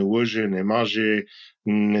 който не лъже, не маже,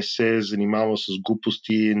 не се занимава с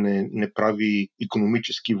глупости, не прави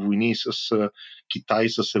икономически войни с Китай,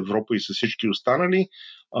 с Европа и с всички останали,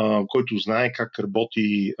 който знае как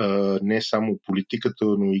работи не само политиката,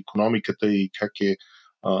 но и икономиката и как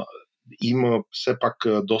има все пак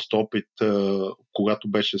доста опит, когато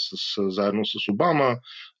беше заедно с Обама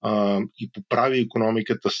и поправи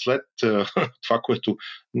икономиката след това, което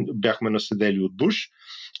бяхме наследели от Буш.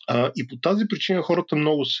 И по тази причина хората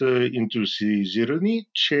много са ентусиазирани,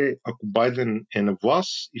 че ако Байден е на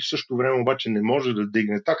власт и в същото време обаче не може да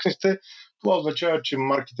дигне таксите, това означава, че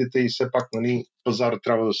маркетите и все пак пазара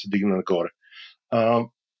трябва да се дигне нагоре.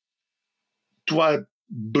 Това е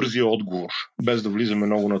бързия отговор, без да влизаме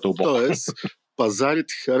много надълбоко. Тоест,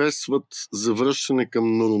 пазарите харесват завръщане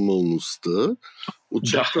към нормалността,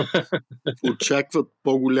 очакват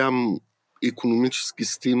по-голям икономически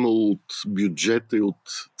стимул от бюджета и от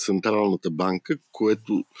Централната банка,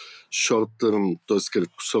 което шорт-търм, т.е.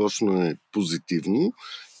 краткосрочно е позитивно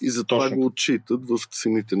и затова го отчитат в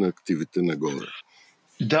цените на активите нагоре.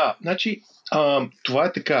 Да, значи това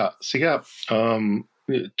е така. Сега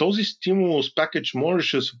този стимулус пакетч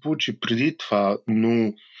можеше да се получи преди това,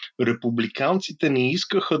 но републиканците не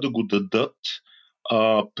искаха да го дадат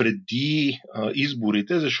преди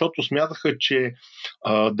изборите, защото смятаха, че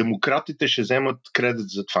демократите ще вземат кредит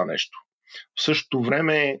за това нещо. В същото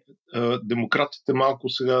време демократите малко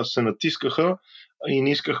сега се натискаха и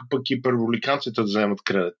не искаха пък и републиканците да вземат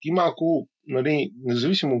кредит. И малко, нали,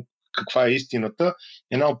 независимо каква е истината,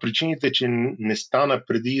 една от причините е, че не стана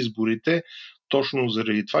преди изборите, точно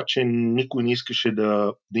заради това, че никой не искаше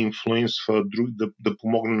да инфлуенсва, да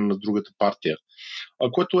помогне на другата партия.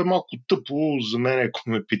 Което е малко тъпо за мен, ако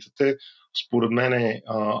ме питате. Според мен,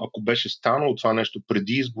 ако беше станало това нещо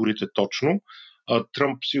преди изборите точно,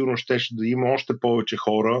 Тръмп сигурно щеше да има още повече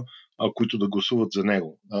хора, които да гласуват за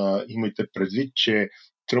него. Имайте предвид, че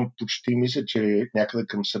Тръмп почти мисля, че някъде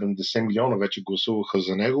към 70 милиона вече гласуваха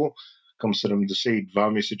за него, към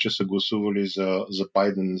 72 мисля, че са гласували за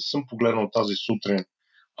Байден. Не съм погледнал тази сутрин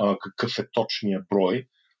какъв е точният брой,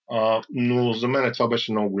 но за мен това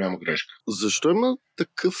беше много голяма грешка. Защо има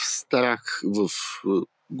такъв страх в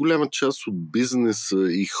голяма част от бизнеса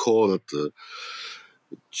и хората,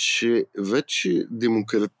 че вече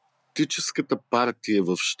демократическата партия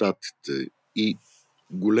в щатите и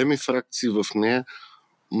големи фракции в нея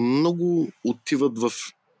много отиват в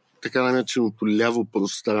така нареченото ляво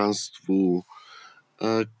пространство,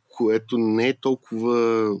 което не е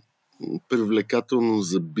толкова привлекателно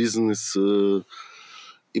за бизнеса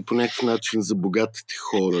и по някакъв начин за богатите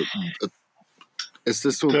хора.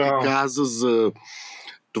 Естествено, ти каза за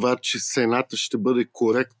това, че Сената ще бъде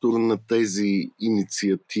коректор на тези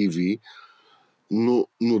инициативи, но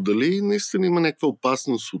дали наистина има някаква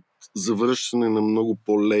опасност от завръщане на много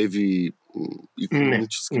по-леви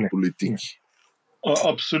икономически политики?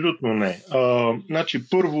 Абсолютно не. Значи,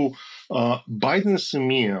 първо, Байден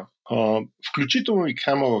самия, включително и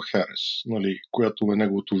Камала Харис, нали, която е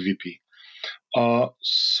неговото VP,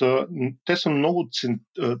 те са много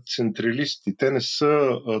централисти. Те не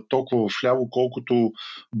са толкова вляво, колкото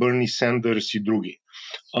Бърни Сендърс и други.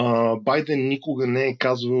 Байден никога не е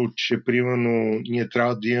казвал, че примерно ние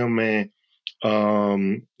трябва да имаме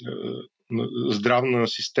здравна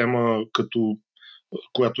система,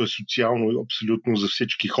 която е социално абсолютно за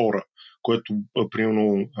всички хора, което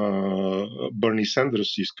примерно Бърни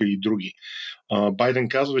Сендърс иска и други. Байден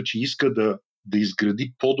казва, че иска да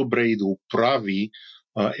изгради по-добре и да оправи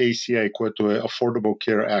ACA, което е Affordable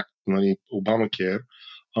Care Act, нали, Obamacare,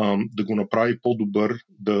 да го направи по-добър,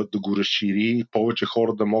 да го разшири, повече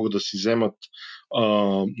хора да могат да си вземат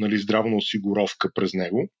нали, здравна осигуровка през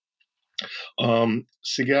него.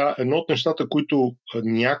 Сега, едно от нещата, които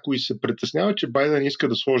някой се притеснява, че Байден иска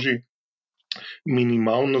да сложи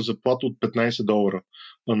минимална заплата от $15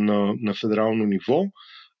 на федерално ниво.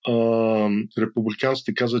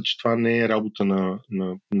 Републиканците казват, че това не е работа на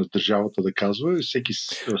държавата да казва. Всеки...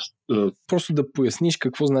 Просто да поясниш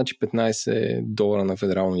какво значи $15 на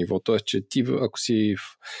федерално ниво. Тоест, че ти, ако си в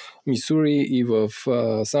Мисури и в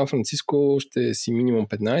Сан Франциско, ще си минимум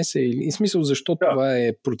 15 или смисъл, защо това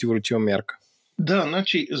е противоречива мярка? Да,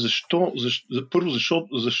 значи, първо,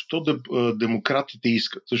 защо демократите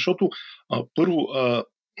искат? Защото първо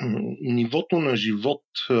нивото на живот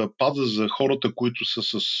пада за хората, които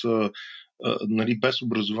са нали, без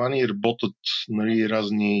образование и работят нали,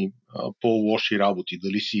 разни по-лоши работи.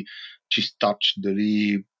 Дали си чистач,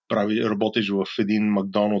 дали работиш в един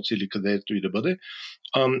Макдоналдс или където и да бъде.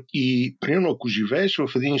 И, примерно, ако живееш в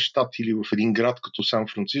един щат или в един град като Сан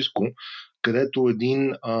Франциско, където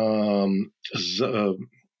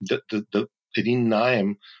един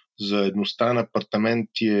наем за едностаен апартамент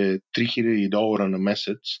ти е $3000 на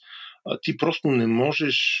месец, ти просто не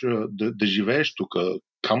можеш да живееш тук.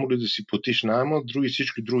 Камо ли да си платиш наема,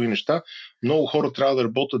 всички други неща. Много хора трябва да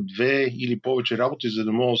работят 2 или повече работи, за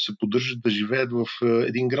да могат да се поддържат да живеят в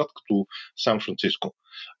един град като Сан Франциско.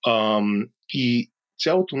 И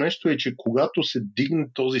цялото нещо е, че когато се дигне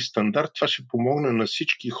този стандарт, това ще помогне на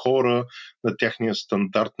всички хора на техния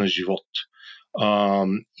стандарт на живот.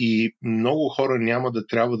 И много хора няма да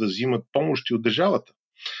трябва да взимат помощи от държавата.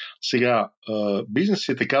 Сега,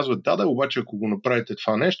 бизнесите казват, обаче ако го направите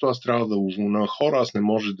това нещо, аз трябва да уволня хора, аз не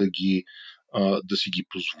може да си ги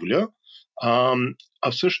позволя. А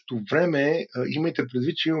в същото време имайте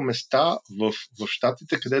предвид, че има места в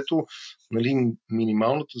щатите, където нали,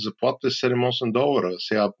 минималната заплата е $7-8.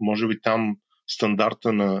 Сега, може би там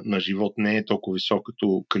стандарта на живот не е толкова висок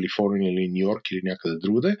като Калифорния или Нью-Йорк или някъде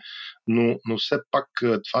другаде, но все пак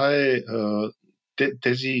това е...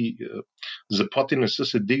 Тези заплати не са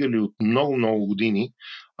се дигали от много години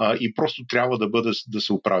и просто трябва да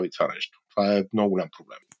се оправи това нещо. Това е много голям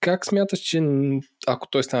проблем. Как смяташ, че ако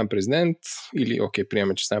той стане президент или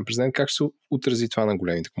приема, че стане президент, как ще се отрази това на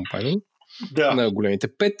големите компании? Да. На големите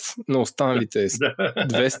 5, на останалите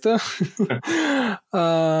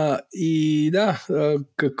 200. И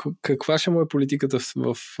каква ще му е политиката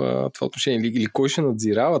в това отношение? Или кой ще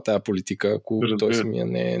надзирава тая политика, ако той самия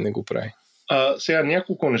не го прави? Сега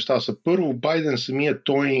няколко неща са. Първо, Байден самия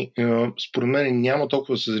той, според мен, няма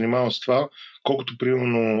толкова да се занимава с това, колкото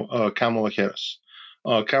примерно Камала Херис.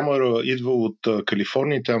 Камала идва от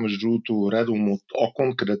Калифорния, тя между другото редом от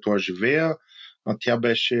Окланд, където аз живея. Тя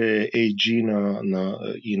беше AG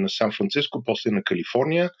и на Сан Франциско, после на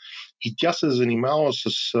Калифорния. И тя се занимава с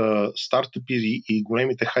стартъпи и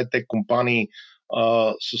големите хай-тек компании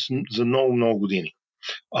за много години.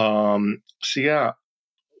 Сега,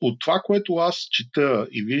 от това, което аз чета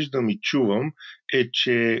и виждам и чувам, е,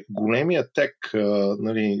 че големия тек,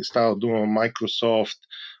 става дума Microsoft,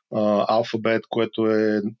 Alphabet, което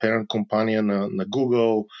е parent компания на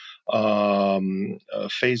Google,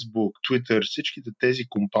 Facebook, Twitter, всичките тези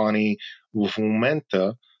компании в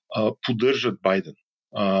момента поддържат Байден.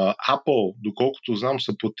 Apple, доколкото знам,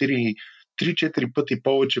 са платили 3-4 пъти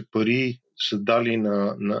повече пари са дали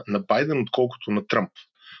на Байден, отколкото на Тръмп.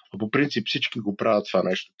 По принцип всички го правят това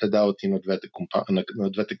нещо. Те дават и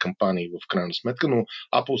на двете кампании в крайна сметка, но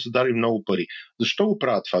Apple са дали много пари. Защо го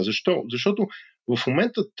правят това? Защото в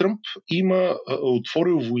момента Тръмп има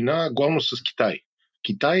отворил война главно с Китай.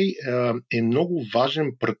 Китай е много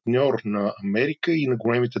важен партньор на Америка и на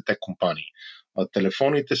големите тек компании.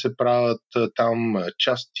 Телефоните се правят там,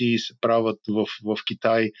 части се правят в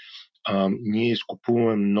Китай. Ние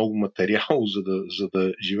изкупуваме много материал, за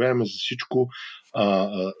да живеем за всичко.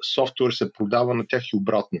 Софтуер се продава на тях и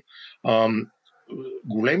обратно.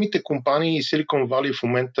 Големите компании и Silicon Valley в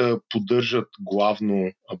момента поддържат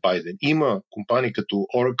главно Байден. Има компании като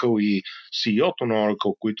Oracle и CEO-то на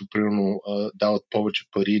Oracle, които примерно дават повече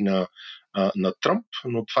пари на Тръмп,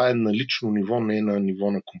 но това е на лично ниво, не е на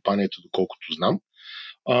ниво на компанията, доколкото знам.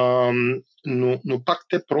 Но пак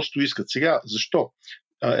те просто искат. Сега, защо?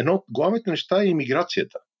 Едно от главните неща е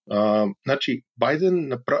имиграцията.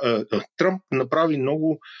 Тръмп направи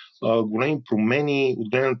много големи промени от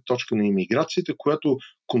гледна точка на имиграцията, която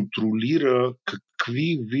контролира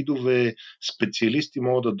какви видове специалисти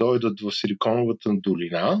могат да дойдат в Силиконовата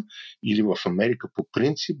долина или в Америка по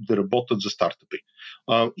принцип да работят за стартъпи.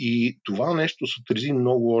 И това нещо се отрази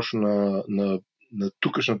много лошо на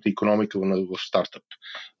тукашната икономика в стартъп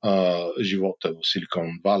живота в Силикон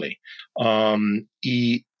Валей.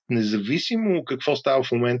 И независимо какво става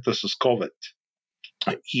в момента с COVID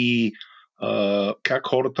и как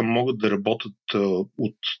хората могат да работят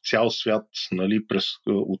от цял свят,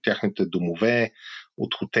 от тяхните домове,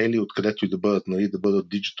 от хотели, откъдето и да бъдат, да бъдат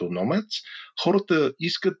digital nomads, хората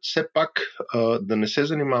искат все пак да не се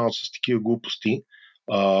занимават с такива глупости,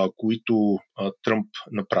 които Тръмп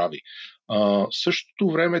направи. В същото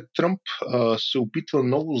време Тръмп се опитва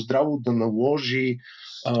много здраво да наложи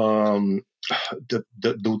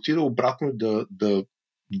да отиде обратно и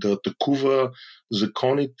да атакува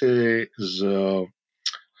законите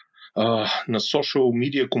на social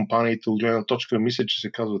media компаниите от гледна точка, мисля, че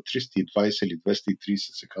се казва 320 или 230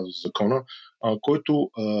 се казва закона,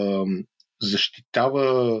 който защитава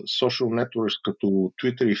social networks като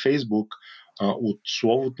Twitter и Facebook от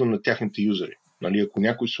словото на тяхните юзери. Ако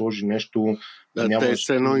някой сложи нещо... те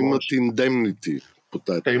все едно имат indemnity.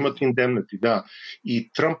 Те имат indemnity, да. И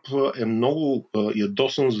Тръмп е много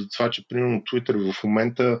ядосан за това, че примерно Twitter в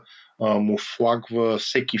момента му флагва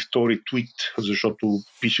всеки втори твит, защото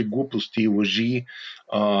пише глупости и лъжи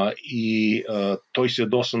и той се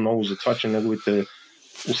ядоса много за това, че неговите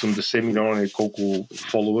 80 милиона или колко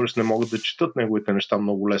followers не могат да четат неговите неща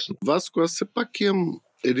много лесно. Васко, аз все пак имам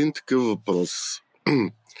един такъв въпрос.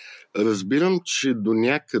 Разбирам, че до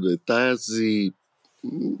някъде тази,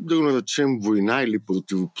 да го наречем, война или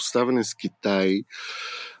противопоставяне с Китай,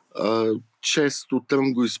 често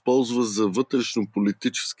Тръмп го използва за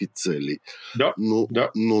вътрешно-политически цели. Да,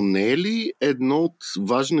 но не е ли едно от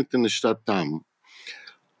важните неща там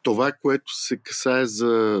това, което се касае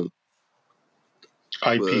за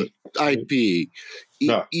IP?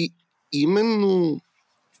 И именно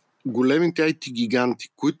големите IT гиганти,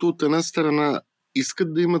 които от една страна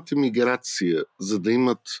искат да имат емиграция, за да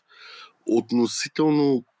имат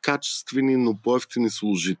относително качествени, но по-евтини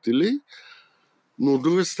служители, но от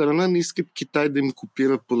друга страна не искат Китай да им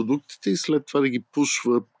копира продуктите и след това да ги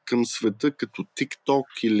пушва към света като TikTok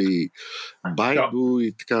или Байду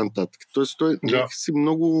и така нататък. Тоест той си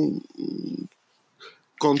много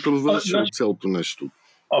контровършен цялото нещо.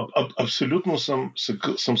 Абсолютно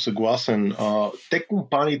съм съгласен. Те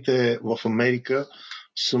компаниите в Америка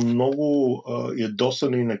са много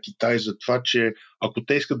ядосани на Китай за това, че ако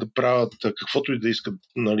те искат да правят каквото и да искат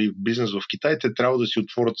бизнес в Китай, те трябва да си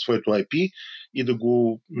отворят своето IP и да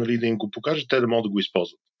им го покажат, те да могат да го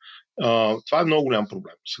използват. Това е много голям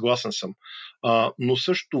проблем, съгласен съм. Но в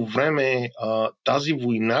същото време тази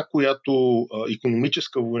война,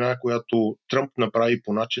 икономическа война, която Тръмп направи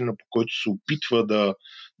по начина, по който се опитва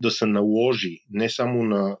да се наложи не само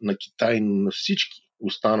на Китай, но на всички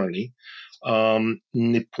останали,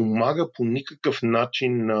 не помага по никакъв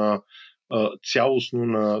начин цялостно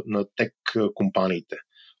на тек компаниите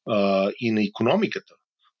и на икономиката.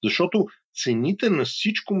 Защото цените на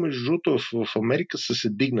всичко, между другото, в Америка са се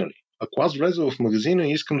дигнали. Ако аз влеза в магазина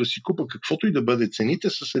и искам да си купа каквото и да бъде, цените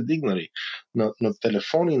са се дигнали на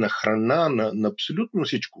телефони, на храна, на абсолютно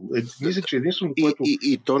всичко. Мисля, че единствено, което...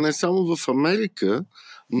 И то не само в Америка,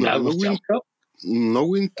 но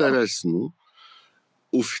много интересно.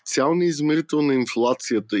 Официалният измерител на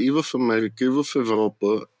инфлацията и в Америка, и в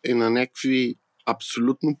Европа е на някакви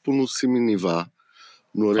абсолютно поносими нива,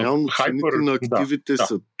 но реално цените на активите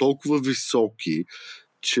са толкова високи,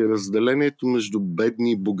 че разделението между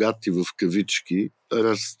бедни и богати в кавички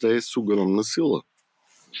расте с огромна сила.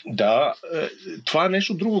 Да, това е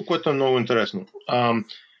нещо друго, което е много интересно.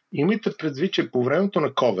 Имайте предвид, че по времето на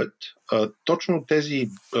COVID, точно тези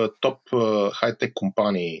топ хай-тек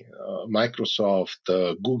компании,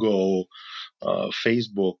 Microsoft, Google,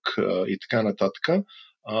 Facebook и така нататък,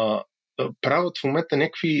 правят в момента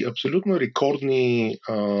някакви абсолютно рекордни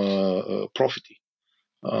профити.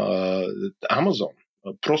 Amazon.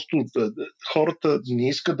 Просто хората не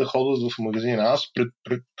искат да ходят в магазина. Аз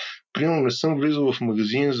примерно не съм влизал в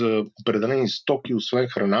магазин за определени стоки, освен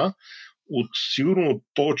храна, сигурно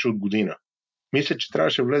повече от година. Мисля, че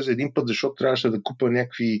трябваше да влезе един път, защото трябваше да купа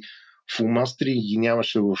някакви фулмастри и ги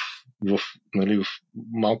нямаше в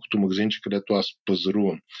малкото магазинче, където аз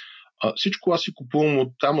пазарувам. Всичко аз си купувам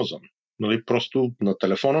от Amazon. Просто на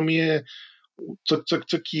телефона ми е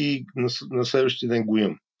цък и на следващия ден го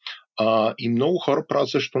имам. И много хора правят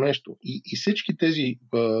също нещо. И всички тези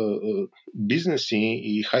бизнеси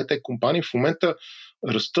и хай-тек компании в момента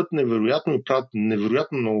растат невероятно и правят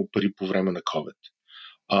невероятно много пари по време на COVID.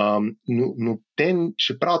 Но те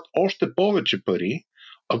ще правят още повече пари,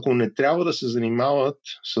 ако не трябва да се занимават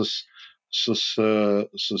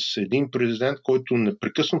с един президент, който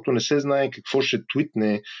непрекъснато не се знае какво ще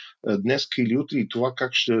твитне днеска или утре и това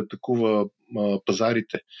как ще атакува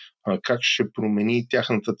пазарите, как ще промени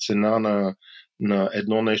тяхната цена на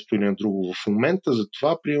едно нещо или на друго. В момента за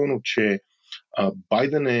това, примерно, че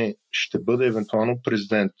Байдън ще бъде евентуално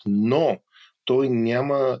президент, но той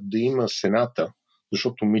няма да има Сената,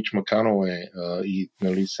 защото Мич Маканъл и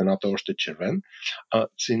Сената още червен.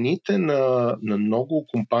 Цените на много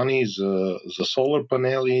компании за solar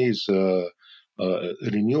панели, за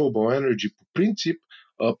renewable energy по принцип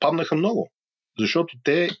паднаха много, защото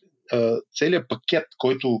целият пакет,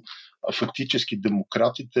 който фактически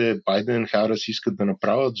демократите, Байден, Харис искат да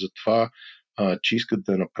направят за това, че искат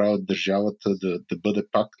да направят държавата да бъде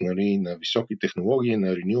пак на високи технологии, на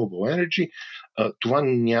renewable energy, това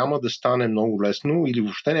няма да стане много лесно или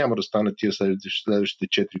въобще няма да стане тия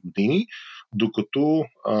следващите 4 години, докато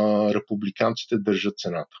републиканците държат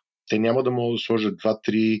цената. Те няма да могат да сложат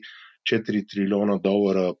 2-3-4 трилиона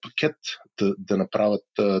долара пакет да направят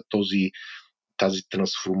тази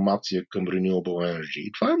трансформация към renewable energy.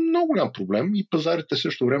 И това е много голям проблем и пазарите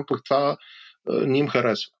също време пък това не им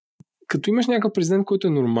харесва. Като имаш някакъв президент, който е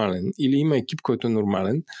нормален, или има екип, който е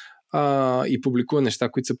нормален, и публикува неща,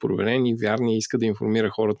 които са проверени, вярни, и иска да информира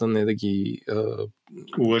хората, не да ги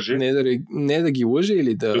лъже, не да ги лъже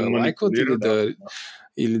или да лайкват,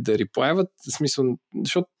 или да реплайват. В смисъл,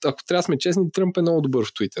 защото ако трябва да сме честни, Тръмп е много добър в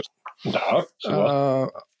Twitter. Да,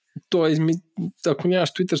 ако нямаш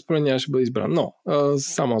Twitter, според нямаше да бъде избран. Но,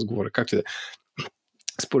 само аз говоря, както и да е.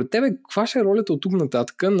 Според тебе, каква ще е ролята от тук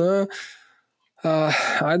нататък на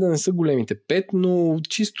да не са големите 5, но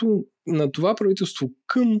чисто на това правителство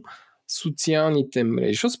към социалните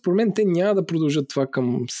мрежи? Защото според мен те няма да продължат това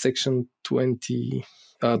към Section 230.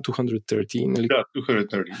 Нали? Да,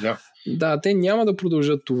 230, да. Да, те няма да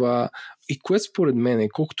продължат това. И което според мен,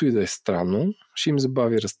 колкото и да е странно, ще им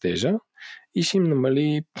забави растежа и ще им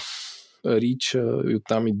намали рича и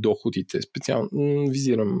оттам и доходите. Специално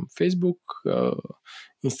визирам Facebook,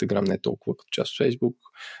 Instagram не толкова като част от Facebook,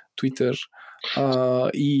 Twitter.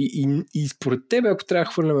 И според тебе, ако трябва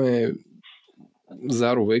да хвърляме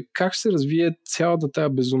зарове, как ще се развие цялата тая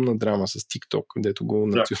безумна драма с TikTok, където го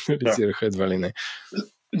национализираха едва ли не?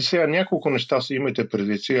 Сега няколко неща си имайте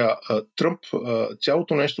предвид. Сега Тръмп,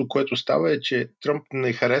 цялото нещо, което става е, че Тръмп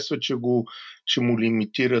не харесва, че му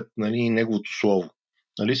лимитират неговото слово.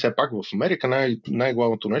 Все пак в Америка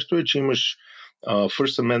най-главното нещо е, че имаш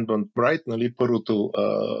First Amendment right, първото,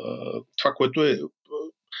 това, което е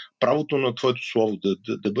правото на твоето слово,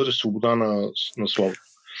 да бъде свобода на слово.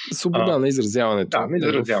 Свобода на изразяването. Да, на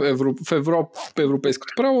изразяването. В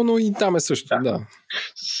европейското право, но и там е също. Да.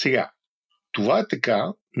 Сега, това е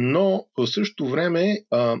така, но в същото време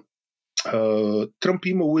Тръмп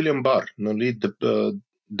има Уилям Бар, нали,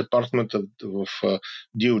 департамента в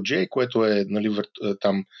DOJ, което е, нали,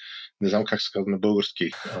 там, не знам как се казва на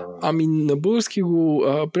български. Ами на български го,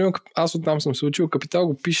 примерно, аз оттам съм се учил, Капитал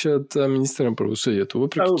го пишат министър на правосъдието,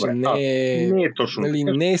 въпреки че не е точно, нали,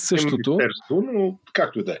 не е същото. Но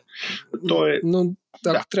както и да е. Но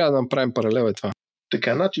ако трябва да направим паралел е това.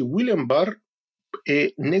 Така, значи Уилям Бар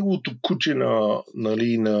е неговото куче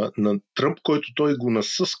на Тръмп, който той го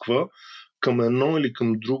насъсква към едно или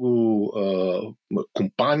към друго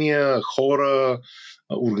компания, хора,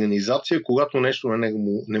 организация, когато нещо на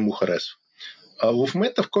него не му харесва. В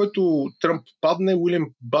момента, в който Тръмп падне, Уилям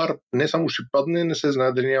Бар не само ще падне, не се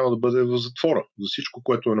знае дали няма да бъде в затвора за всичко,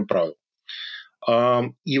 което е направил.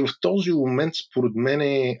 И в този момент, според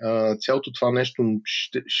мен, цялото това нещо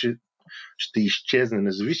ще изчезне.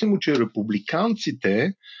 Независимо, че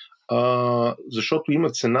републиканците, защото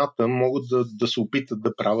имат Сената, могат да се опитат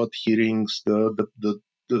да правят хирингс,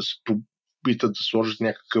 да се опитат да сложат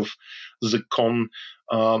някакъв закон,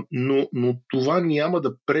 но това няма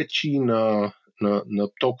да пречи на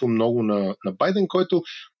толкова много на Байден, който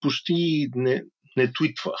почти не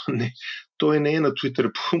твитва. Той не е на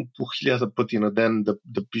Твитър по 1000 пъти на ден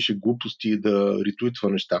да пише глупости и да ретвитва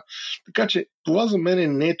неща. Така че това за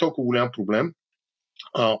мен не е толкова голям проблем.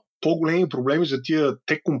 По-големи проблеми за тия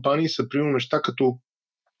тек компании са примерно неща като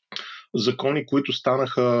закони, които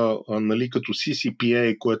станаха, нали, като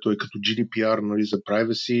CCPA, което е като GDPR, нали, за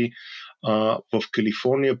privacy. В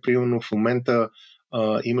Калифорния, примерно в момента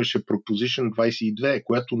имаше Proposition 22,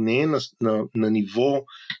 която не е на ниво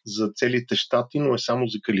за целите щати, но е само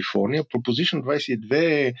за Калифорния. Proposition 22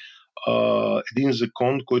 е един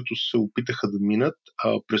закон, който се опитаха да минат,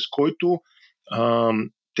 през който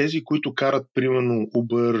тези, които карат примерно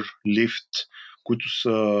Uber, Lyft, които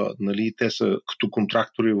са, нали, те са като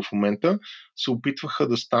контрактори в момента, се опитваха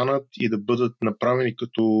да станат и да бъдат направени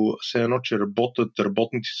като все едно, че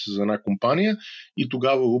работници са за една компания и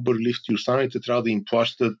тогава Uber, Lyft и останалите трябва да им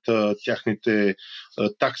плащат тяхните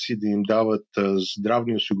такси, да им дават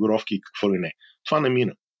здравни осигуровки и какво ли не. Това не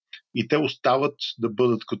мина. И те остават да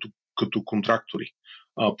бъдат като контрактори.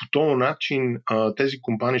 По този начин тези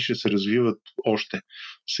компании ще се развиват още.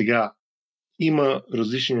 Сега има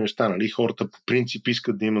различни неща, нали? Хората по принцип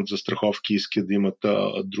искат да имат застраховки, искат да имат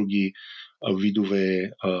други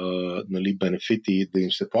видове нали, бенефити да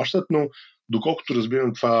им се плащат, но доколкото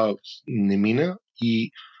разбирам, това не мина,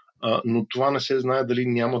 но това не се знае дали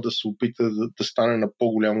няма да се опита да стане на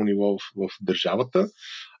по-голямо ниво в държавата.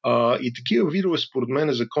 И такива видове, според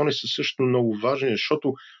мен, закони са също много важни,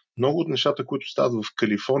 защото много от нещата, които стават в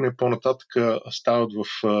Калифорния, по-нататък стават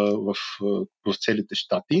в целите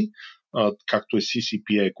щати, както е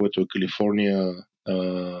CCPA, което е Калифорния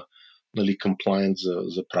нали, compliant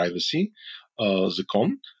за privacy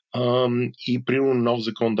закон. И примерно нов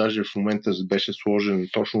закон даже в момента беше сложен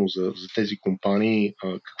точно за тези компании,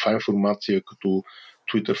 каква информация като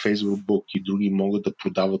Twitter, Facebook и други могат да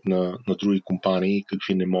продават на други компании,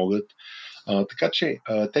 какви не могат. Така че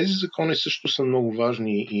тези закони също са много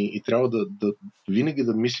важни и трябва да винаги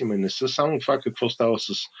да мислиме не са само това какво става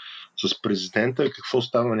с президента, какво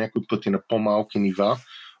става някой пъти на по-малки нива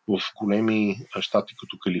в големи щати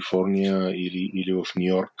като Калифорния или в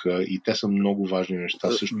Нью-Йорк, и те са много важни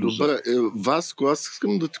неща също. Добре, Васко, аз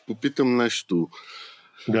искам да те попитам нещо.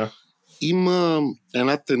 Да. Има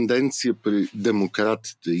една тенденция при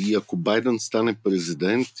демократите и ако Байдън стане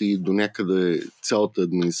президент и до някъде цялата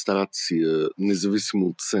администрация, независимо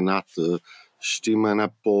от Сената, ще има една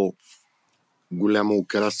по-голяма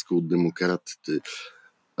окраска от демократите.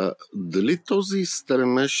 Дали този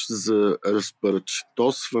стремеж за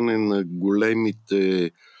разпарчетосване на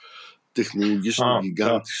големите технологични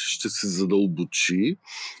гиганти ще се задълбочи?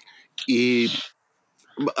 И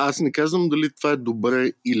аз не казвам дали това е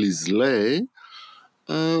добре или зле,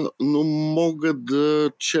 но мога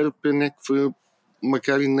да черпя някаква,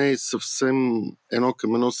 макар и не е съвсем едно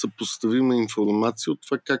към едно съпоставима информация от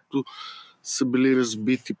това, както са били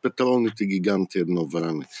разбити петролните гиганти едно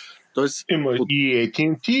време. Тоест, и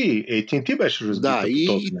AT&T беше разбита. Да,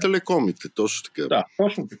 и телекомите, точно така. Да,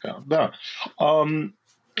 точно така, да.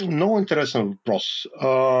 Много интересен въпрос.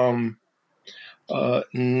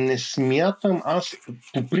 Не смятам, аз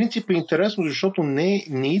по принцип е интересно, защото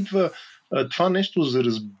не идва това нещо за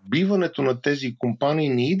разбиването на тези компании,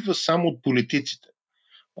 не идва само от политиците.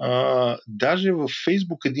 Даже в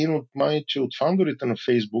Фейсбук един от фаундърите на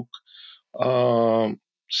Фейсбук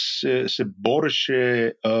се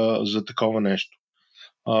бореше за такова нещо.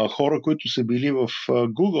 Хора, които са били в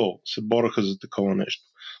Google, се бораха за такова нещо.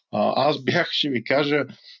 Аз ще ви кажа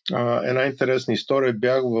една интересна история.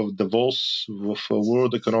 Бях в Давос, в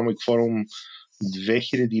World Economic Forum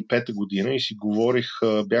 2005 година и си говорих,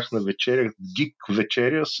 бях на вечеря, гик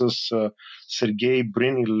вечеря с Сергей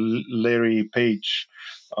Брин и Лери Пейдж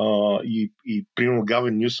и примерно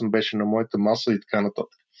Гавин Нюсън беше на моята маса и така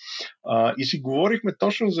нататък. И си говорихме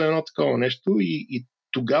точно за едно такова нещо и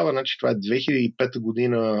тогава, значи това е 2005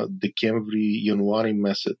 година, декември, януари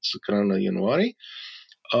месец, края на януари,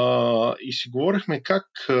 и си говорихме как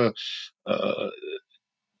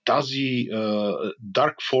тази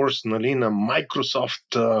Dark Force, нали, на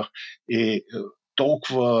Microsoft е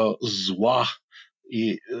толкова зла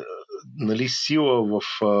и нали, сила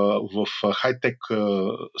в хай-тек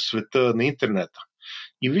света на интернета.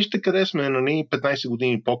 И вижте къде сме, нали, 15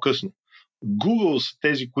 години по-късно. Google са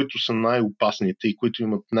тези, които са най-опасните и които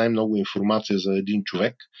имат най-много информация за един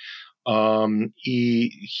човек.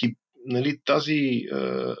 Нали, тази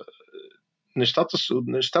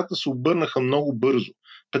нещата се обърнаха много бързо.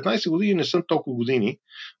 15 години не са толкова години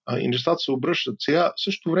и нещата се обръщат. Сега, в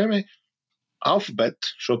същото време, Alphabet,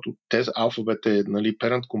 защото Alphabet е, нали,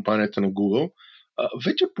 parent компанията на Google,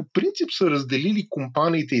 вече по принцип са разделили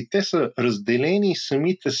компаниите и те са разделени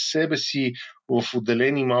самите себе си в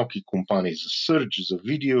отделени малки компании за search, за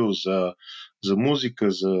видео, за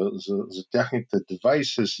музика, за тяхните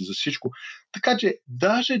devices, за всичко. Така че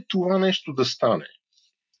даже това нещо да стане,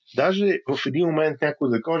 даже в един момент някой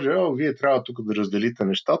да каже, вие трябва тук да разделите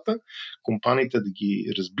нещата, компаниите да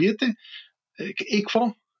ги разбиете,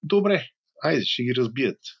 какво? Добре, айде, ще ги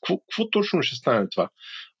разбият. Какво точно ще стане това?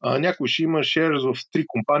 Някой ще има shares в 3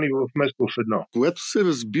 компании вместо в едно. Когато се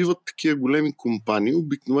разбиват такива големи компании,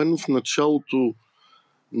 обикновено в началото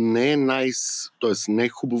не е т.е. не е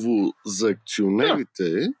хубаво за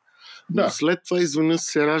акционерите, но след това изведнъж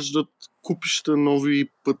се раждат купища нови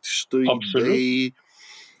пътища, идеи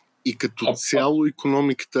и като цяло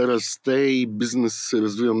икономиката расте и бизнес се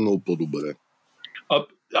развива много по-добре.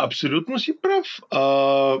 Абсолютно си прав.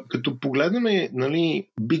 Като погледнем, нали,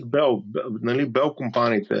 Big Bell, нали, Bell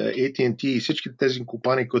компаниите, AT&T и всички тези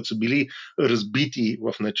компании, които са били разбити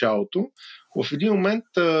в началото, в един момент,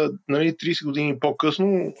 нали, 30 години по-късно,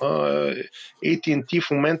 AT&T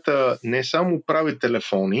в момента не само прави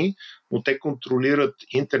телефони, но те контролират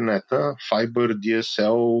интернета, Fiber,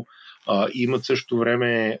 DSL, имат също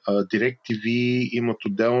време DirecTV, имат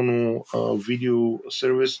отделно видео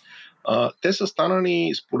сервис. Те са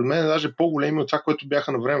станали, според мен, даже по-големи от това, което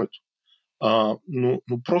бяха на времето.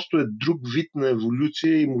 Но просто е друг вид на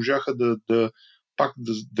еволюция и можаха пак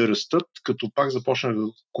да растат, като пак започнаха да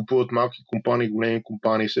купуват малки компании, големи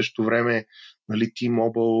компании. В същото време, нали,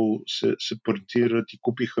 T-Mobile се партнират и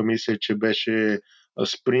купиха, мисля, че беше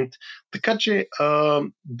Sprint. Така че,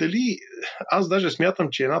 дали аз даже смятам,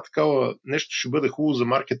 че една такава нещо ще бъде хубаво за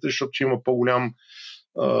маркета, защото ще има по-голям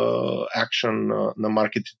акшън на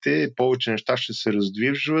маркетите, повече неща ще се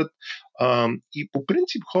раздвижват и по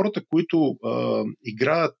принцип хората, които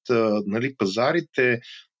играят, нали, пазарите,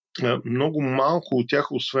 много малко от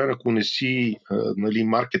тях, освен ако не си, нали,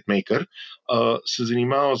 маркетмейкър, се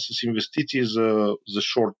занимават с инвестиции за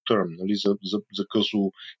short term, нали, за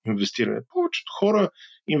късо инвестиране. Повечето хора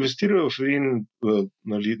инвестират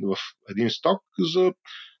в един сток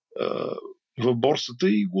в борсата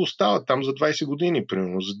и го остават там за 20 години,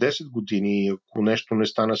 примерно, за 10 години, ако нещо не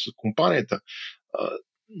стане с компанията.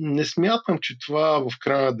 Не смятам, че това в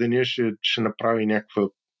края на деня ще направи някаква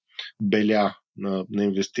беля на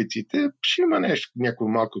инвестициите. Ще има някаква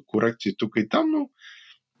малка корекция тук и там, но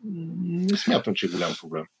не смятам, че е голям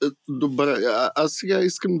проблем. Добре, аз сега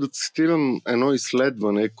искам да цитирам едно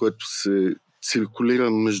изследване, което се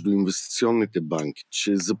циркулира между инвестиционните банки,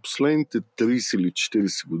 че за последните 30 или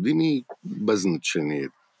 40 години, без значение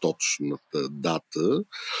точната дата,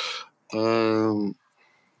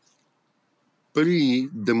 при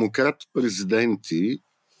демократ-президенти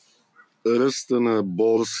ръста на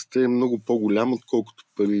борсите е много по-голям, отколкото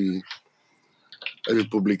при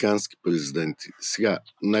републикански президенти. Сега,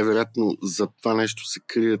 най-вероятно за това нещо се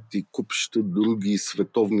крият и купища други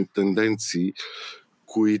световни тенденции,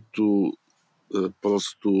 които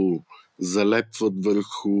просто залепват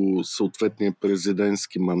върху съответния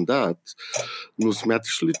президентски мандат. Но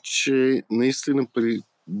смяташ ли, че наистина при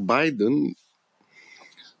Байдън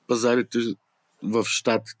пазарите в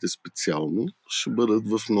щатите специално ще бъдат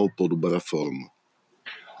в много по-добра форма?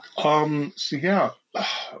 Сега,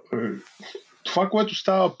 това, което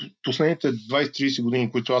става последните 20-30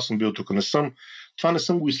 години, които аз съм бил тук, не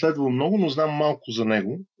съм го изследвал много, но знам малко за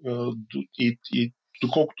него и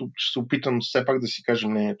доколкото ще се опитам все пак да си кажа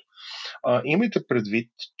мнението. Имайте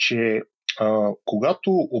предвид, че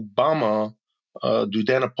когато Обама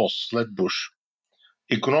дойде на пост след Буш,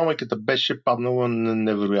 икономиката беше паднала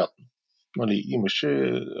невероятно. Нали,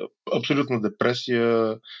 имаше абсолютна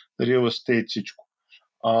депресия, real estate, всичко.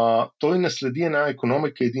 Той наследи една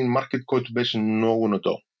икономика, един маркет, който беше много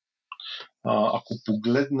надолу. Ако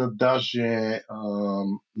погледна даже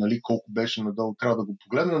нали, колко беше надолу, трябва да го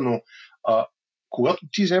погледна, но когато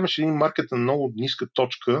ти вземеш един маркет на много ниска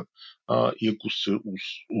точка и ако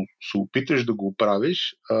се опиташ да го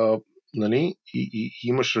правиш, нали, и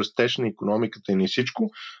имаш растеж на икономиката и на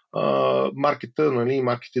всичко, нали,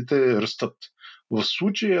 маркетите растат. В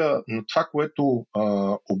случая на това, което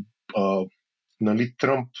нали,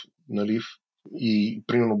 Тръмп, нали, и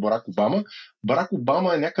примерно Барак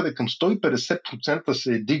Обама е някъде към 150%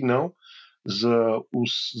 се е дигнал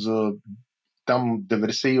за там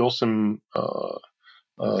 98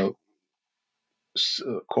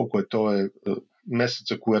 колко е той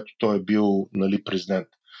месеца, когато той е бил, нали, президент.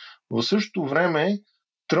 В същото време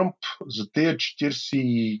Тръмп за тези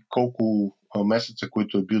 40 колко месеца,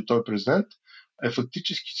 които е бил той президент, е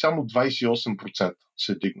фактически само 28%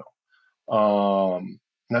 се е дигнал.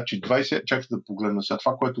 Значи 20, чакайте да погледна сега.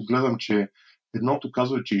 Това, което гледам, че едното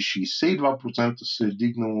казва, че 62% се е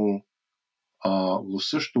дигнало в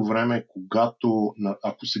същото време, когато,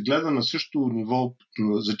 ако се гледа на същото ниво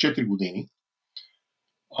за 4 години,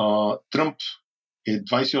 Тръмп е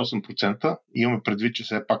 28%, имаме предвид, че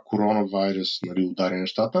все пак коронавирус, нали, удари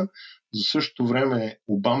нещата, за същото време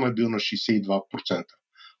Обама е бил на 62%.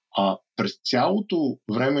 През цялото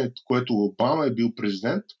време, което Обама е бил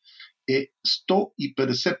президент, е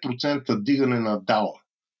 150% дигане на Дауа,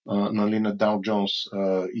 нали, на Дау Джонс,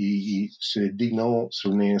 и се е дигнал в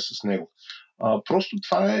сравнение с него. Просто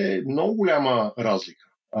това е много голяма разлика.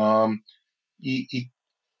 И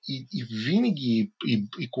винаги,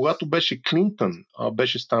 и когато беше Клинтън,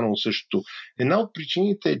 беше станало същото. Една от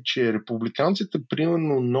причините е, че републиканците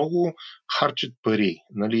примерно много харчат пари.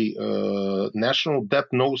 Нали, National Debt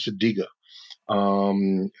много се дига.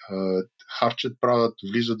 Харчат, правят,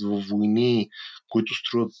 влизат в войни, които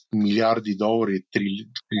струват милиарди долари,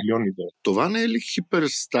 трилиони долари. Това не е ли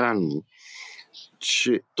хиперстранно,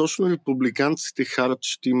 че точно републиканците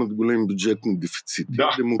харчат, имат големи бюджетни дефицити?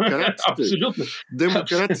 Да,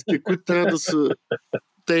 демократите, които трябва да са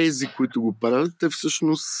тези, които го правят, те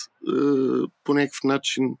всъщност по някакъв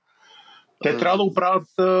начин те трябва да оправят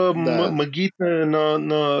магиите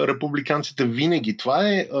на републиканците винаги. Това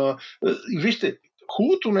е... вижте,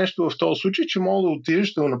 хубавото нещо в този случай, че мога да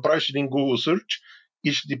отидеш да направиш един Google Search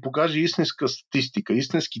и ще ти покаже истинска статистика,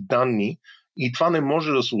 истински данни и това не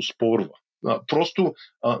може да се оспорва. Просто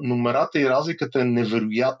номерата и разликата е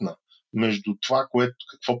невероятна между това,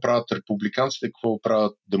 какво правят републиканците, какво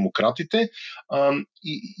правят демократите.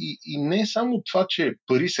 И не е само това, че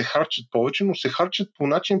пари се харчат повече, но се харчат по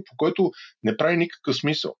начин, по който не прави никакъв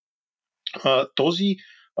смисъл. Този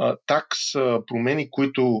такс промени,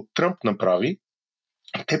 които Тръмп направи,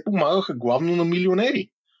 те помагаха главно на милионери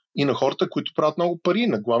и на хората, които правят много пари,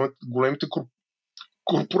 на големите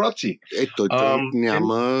корпорации. Той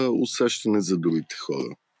няма усещане за другите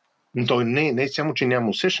хора. Той не само, че няма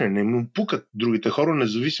усещане, не му пукат другите хора,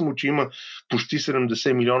 независимо, че има почти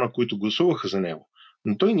 70 милиона, които гласуваха за него.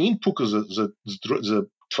 Но той не им пука за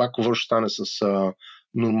това, какво ще стане с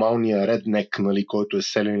нормалния реднек, нали, който е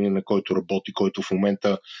селянин, на който работи, който в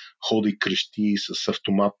момента ходи крещи с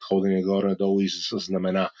автомат, ходи горе-надолу и с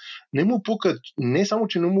знамена. Не му пука, не само,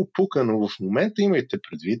 че не му пука, но в момента имайте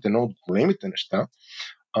предвид, едно от големите неща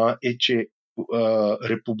е, че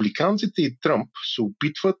републиканците и Тръмп се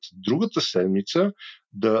опитват другата седмица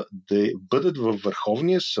да бъдат във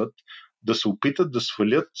Върховния съд, да се опитат да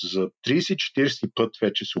свалят за 30-40 път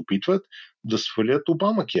вече се опитват да свалят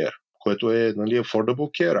Обамакер, което е, нали, Affordable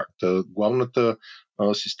Care Act, главната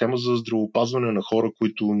система за здравеопазване на хора,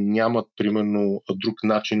 които нямат, примерно, друг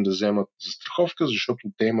начин да вземат застраховка, защото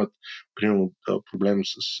те имат, примерно, проблем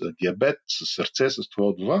с диабет, с сърце, с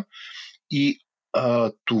това. И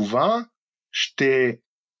това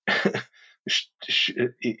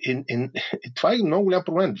това е много голям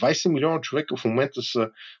проблем. 20 милиона човека в момента са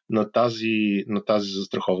на тази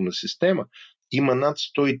застраховна система. Има над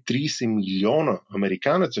 130 милиона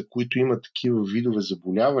американеца, които имат такива видове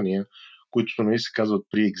заболявания, които, нали, се казват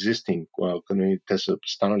pre-existing, те са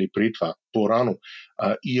станали преди това, по-рано.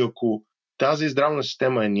 И ако тази здравна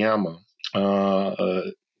система няма,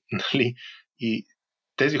 нали, и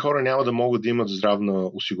тези хора няма да могат да имат здравна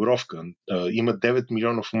осигуровка. Има 9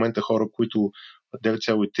 милиона в момента хора, които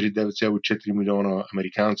 9,3-9,4 милиона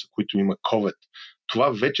американца, които имат COVID. това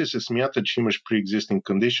вече се смята, че имаш pre-existing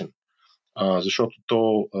condition, защото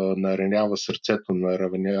то наранява сърцето,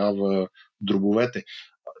 наранява дробовете.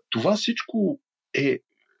 Това всичко е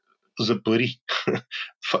за пари.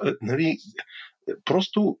 Това, нали,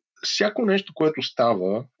 просто всяко нещо, което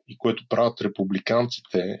става и което правят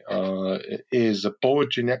републиканците, е за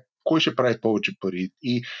повече. Кой ще прави повече пари?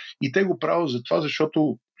 И те го правят за това,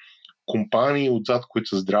 защото компании отзад, които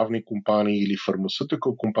са здравни компании или фармацевтични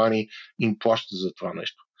компании, им плащат за това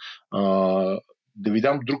нещо. Да ви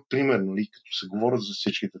дам друг пример, нали, като се говорят за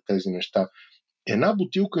всичките тези неща. Една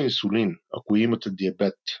бутилка инсулин, ако имате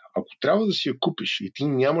диабет, ако трябва да си я купиш и ти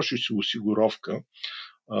нямаш осигуровка,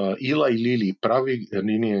 Eli Lilly прави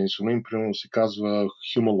линия инсулин, примерно се казва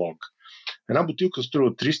Humalog. Една бутилка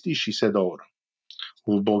струва $360.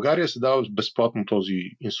 В България се дава безплатно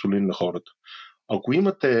този инсулин на хората. Ако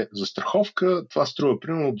имате застраховка, това струва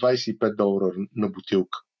примерно $25 на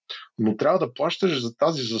бутилка. Но трябва да плащаш за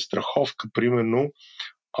тази застраховка, примерно,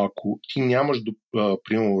 ако ти нямаш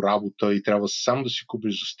примерно работа и трябва сам да си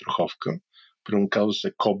купиш застраховка, примерно казва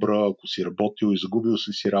се Кобра, ако си работил и загубил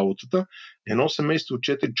си работата, едно семейство от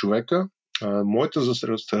 4 човека, моята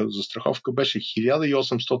застраховка беше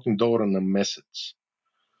 $1800 на месец.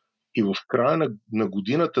 И в края на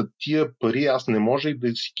годината тия пари аз не можех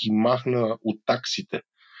да си ги махна от таксите.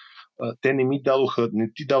 Те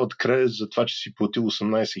не ти дават кредит за това, че си платил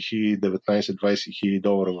 $18,000, $19,000,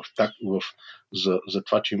 $20,000 за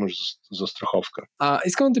това, че имаш застраховка.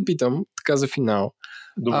 Искам да те питам, така за финал.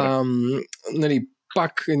 Добре. Нали,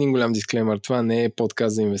 пак един голям дисклеймър. Това не е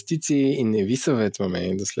подкаст за инвестиции и не ви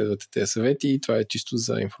съветваме да следвате тези съвети. Това е чисто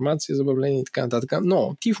за информация, забавление и така нататък.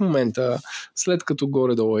 Но ти в момента, след като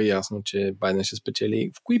горе-долу е ясно, че Байдън ще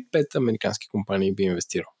спечели, в кои 5 американски компании би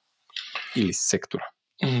инвестирал? Или сектора?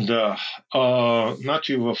 Да,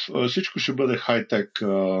 значи всичко ще бъде хай-тек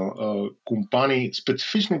компании,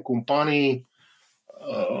 специфични компании.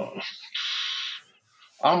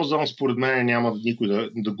 Амазон според мен няма никой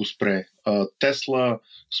да го спре. Тесла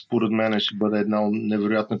според мен ще бъде една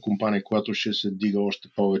невероятна компания, която ще се дига още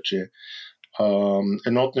повече.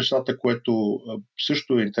 Едно от нещата, което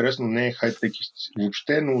също е интересно, не е хай-тек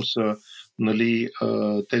въобще, но са, нали,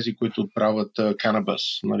 тези, които правят канабис,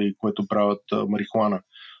 нали, които правят марихуана.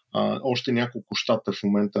 Още няколко щата в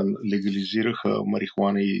момента легализираха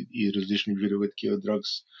марихуана и различни видове такива дръгс.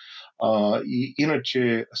 И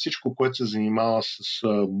иначе всичко, което се занимава с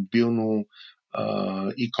мобилно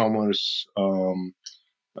e-commerce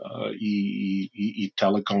и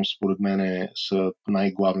телеком, според мен са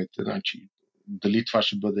най-главните. Значи, дали това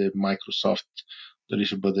ще бъде Microsoft, дали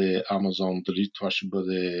ще бъде Amazon, дали това ще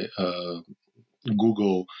бъде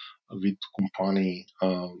Google вид компании,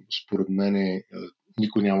 според мен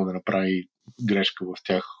никой няма да направи грешка в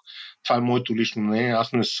тях. Това е моето лично мнение.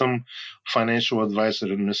 Аз не съм financial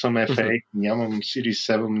advisor, не съм FA, нямам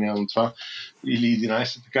Series 7, нямам това или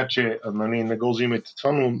 11, така че не го взимайте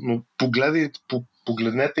това, но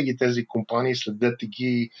погледнете ги тези компании, следете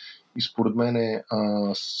ги и според мен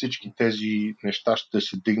всички тези неща ще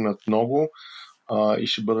се дигнат много и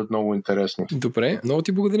ще бъдат много интересни. Добре, много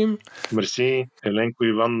ти благодарим. Мерси, Еленко,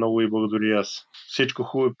 Иван, много ви благодаря аз. Всичко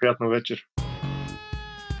хубаво и приятна вечер.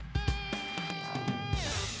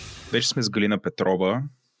 Вече сме с Галина Петрова,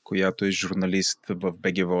 която е журналист в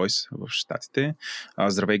BG Voice в Щатите.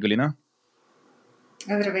 Здравей, Галина.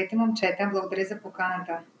 Здравейте, момчета. Благодаря за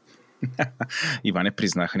поканата. Иване,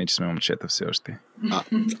 признаха ни, че сме момчета все още.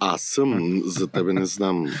 Аз съм, за тебе не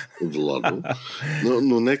знам, Владо.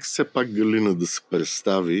 Но нека все пак Галина да се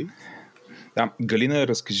представи. Да, Галина,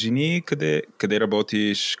 разкажи ни къде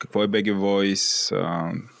работиш, какво е BG Voice,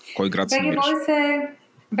 кой град се намираш?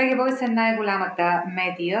 BG Voice е най-голямата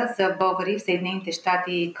медия за българи в Съединените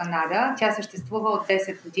щати и Канада. Тя съществува от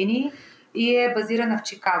 10 години и е базирана в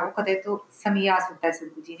Чикаго, където съм и аз от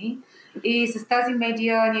 10 години. И с тази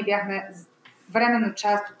медия ние бяхме временно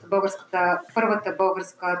част от първата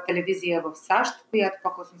българска телевизия в САЩ, която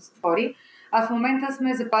по-късно се отвори. А в момента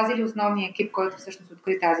сме запазили основния екип, който всъщност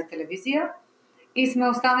откри тази телевизия. И сме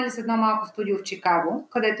останали с едно малко студио в Чикаго,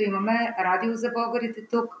 където имаме радио за българите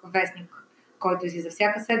тук, вестник, който излиза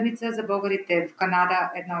всяка седмица, за българите в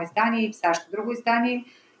Канада едно издание и в САЩ друго издание.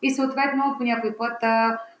 И съответно по някой път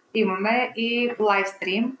имаме и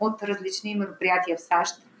лайвстрим от различни мероприятия в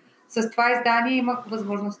САЩ. С това издание имах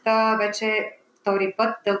възможността вече втори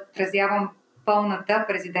път да отразявам пълната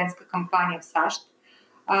президентска кампания в САЩ.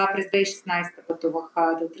 През 2016 пътувах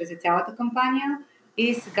да отразя цялата кампания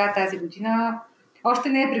и сега тази година още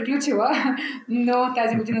не е приключила, но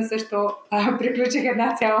тази година също приключих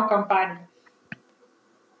една цяла кампания.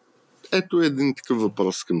 Ето един такъв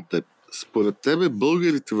въпрос към теб. Според тебе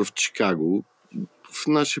българите в Чикаго, в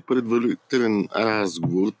нашия предварителен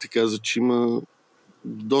разговор ти каза, че има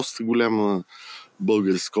доста голяма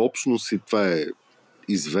българска общност и това е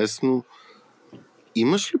известно.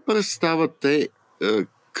 Имаш ли представа те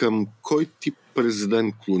към кой тип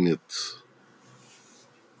президент клонят?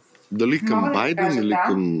 Дали към Байдън или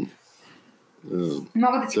към...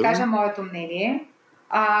 Мога да ти кажа моето мнение.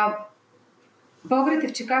 Българите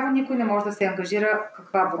в Чикаго никой не може да се ангажира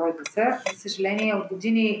каква бройка са. За съжаление, от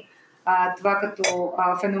години това като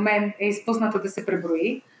феномен е изпуснато да се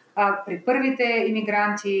преброи. При първите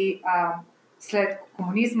имигранти, след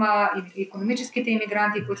комунизма, и икономическите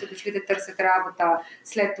имигранти, които са дошли да търсят работа,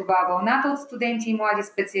 след това вълната от студенти и млади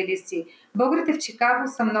специалисти. Българите в Чикаго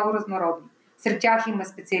са много разнородни. Сред тях има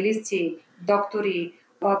специалисти, доктори,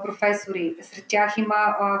 професори, сред тях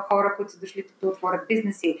има хора, които са дошли да отворят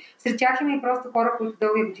бизнеси, сред тях има и просто хора, които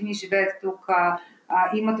дълги години живеят тук,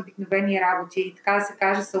 имат обикновени работи и така да се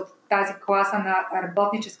каже са от тази класа на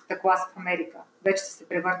работническата класа в Америка. Вече са се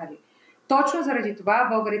превърнали. Точно заради това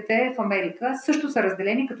българите в Америка също са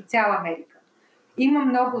разделени като цяла Америка. Има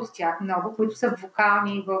много от тях, които са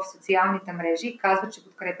вокални в социалните мрежи и казват, че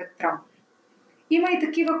подкрепят Тръмп. Има и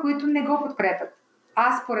такива, които не го подкрепят.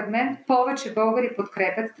 Според мен, повече българи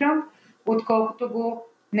подкрепят Тръмп, отколкото го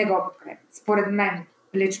не го подкрепят. Според мен,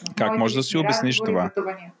 лично. Как може да си обясниш това?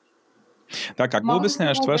 Да, как го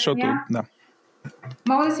обясняваш това, защото... Да.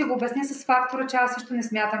 Мога да си го обясня с фактора, че аз също не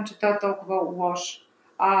смятам, че той е толкова лош.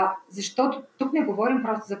 Защото тук не говорим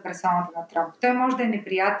просто за персоната на Тръмп. Той може да е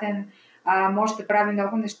неприятен, може да прави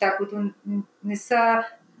много неща, които не са,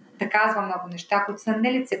 да казвам много неща, които са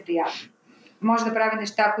нелицеприятни. Може да прави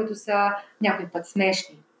неща, които са някой път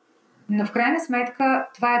смешни. Но в крайна сметка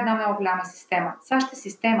това е една много голяма система. САЩ е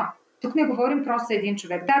система. Тук не говорим просто за един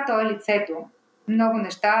човек. Да, той е лицето. Много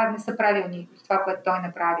неща не са правилни от това, което той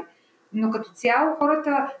направи. Но като цяло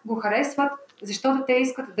хората го харесват, защото те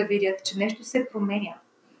искат да видят, че нещо се променя.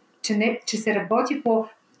 Че се работи по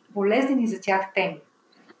болезнени за тях теми.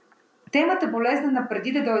 Темата болезнена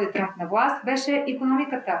преди да дойде Тръмп на власт беше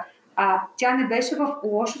икономиката. Тя не беше в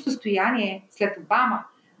лошо състояние след Обама,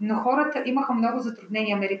 но хората имаха много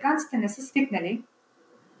затруднения. Американците не са свикнали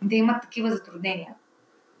да имат такива затруднения.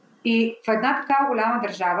 И в една такава голяма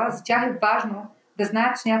държава за тях е важно да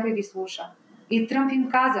знаят, че някой ги слуша. И Тръмп им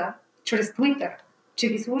каза чрез Twitter, че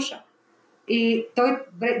ги слуша. И той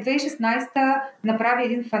 2016 направи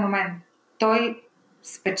един феномен. Той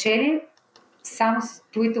спечели само с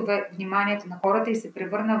твитове вниманието на хората и се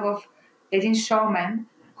превърна в един шоумен,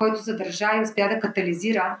 който задържа и успя да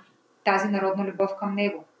катализира тази народна любов към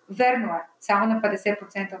него. Верно е, само на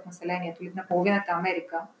 50% от населението или на половината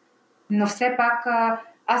Америка, но все пак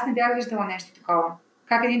аз не бях виждала нещо такова.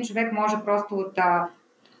 Как един човек може просто от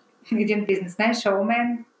един бизнесмен,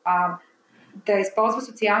 шоумен, да използва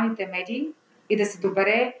социалните медии и да се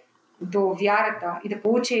добере до вярата и да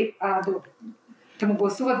получи, да му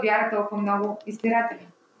гласуват вярата толкова много избиратели.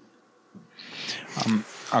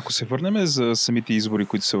 Ако се върнем за самите избори,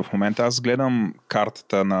 които са в момента, аз гледам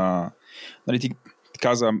картата на... Нали, ти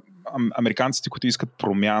каза, американците, които искат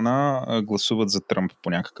промяна, гласуват за Тръмп по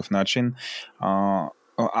някакъв начин.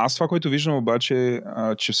 Аз това, което виждам обаче,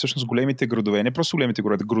 че всъщност големите градове, не просто големите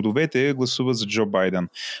градове, градовете гласуват за Джо Байдън.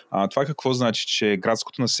 Това какво значи, че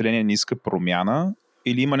градското население не иска промяна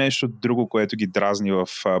или има нещо друго, което ги дразни в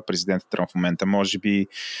президента Тръмп в момента? Може би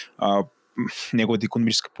неговата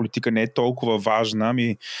икономическа политика не е толкова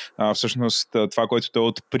важна, всъщност това, което той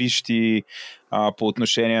отприщи по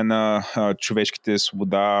отношение на човешките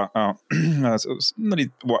свобода, нали,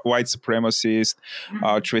 white supremacist,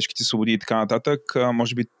 човешките свободи и така нататък,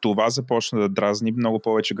 може би това започна да дразни много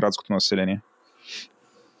повече градското население.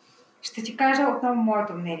 Ще ти кажа отново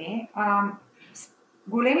моето мнение.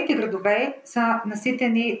 Големите градове са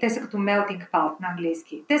наситени, те са като melting pot на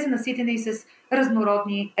английски. Те са наситени с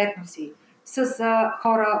разнородни етноси, с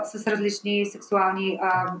хора с различни сексуални,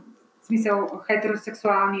 в смисъл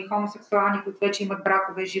хетеросексуални, хомосексуални, които вече имат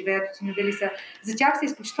бракове, живеят, осиновили са. За тях са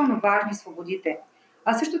изключително важни свободите.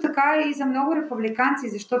 А също така и за много републиканци,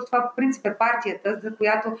 защото това по принцип е партията, за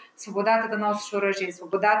която свободата да носиш оръжие,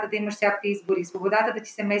 свободата да имаш всякакви избори, свободата да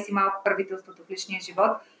ти се меси малко правителството в личния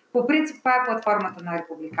живот. По принцип това е платформата на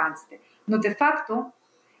републиканците. Но де-факто,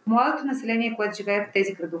 младото население, което живее в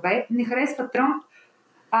тези градове, не харесва Тръмп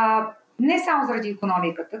не само заради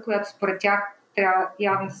икономиката, която според тях трябва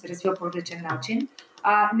явно да се развива по различен начин.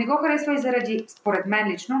 Не го харесва и заради, според мен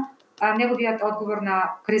лично, неговият отговор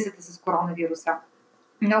на кризата с коронавируса.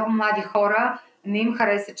 Много млади хора не им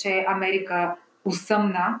хареса, че Америка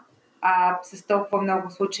усъмна с толкова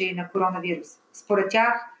много случаи на коронавирус. Според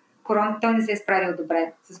тях той не се е справил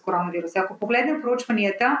добре с коронавируса. Ако погледнем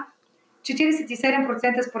проучванията,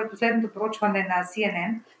 47% според последното проучване на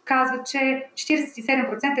CNN казват, че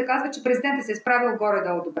 47% казват, че президентът се е справил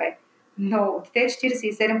горе-долу добре. Но от те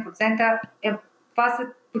 47% това са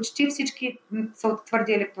почти всички са от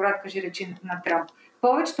твърдия електорат, кажи речи, на Тръмп.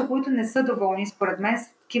 Повечето, които не са доволни, според мен, са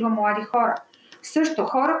такива млади хора. Също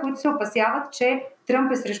хора, които се опасяват, че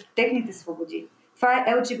Тръмп е срещу техните свободи. Това е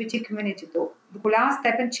LGBT комюнитито. До голяма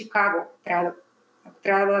степен Чикаго, трябва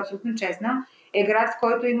да бъда абсолютно честна, е град, в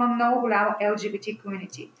който има много голямо LGBT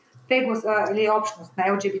комюнити. Или общност на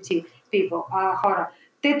LGBT people, хора.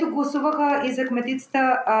 Те гласуваха и за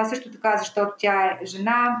кметицата също така, защото тя е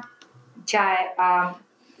жена, тя е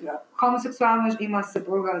хомосексуална, има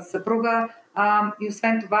съпруга и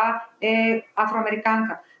освен това е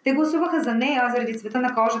афроамериканка. Те гласуваха за нея заради цвета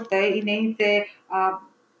на кожата и нейните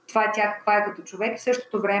това е тя каква е като човек. В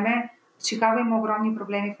същото време Чикаго има огромни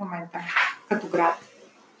проблеми в момента като град.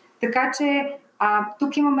 Така че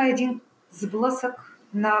тук имаме един сблъсък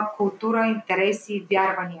на култура, интереси,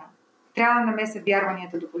 вярвания. Трябва да намеса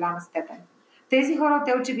вярванията до голяма степен. Тези хора от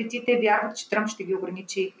LGBT, те вярват, че Тръмп ще ги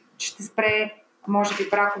ограничи, че ще спре, може би,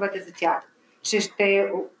 браковете за тях, че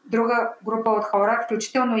ще друга група от хора,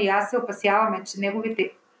 включително и аз, се опасяваме,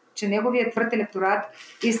 че неговият твърд електорат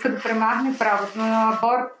иска да премахне правото на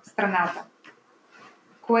аборт в страната,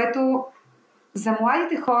 което за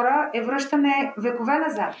младите хора е връщане векове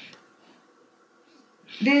назад.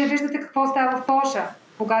 Вие виждате какво става в Полша,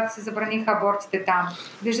 когато се забраниха абортите там.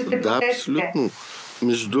 Виждате протестите. Да, абсолютно.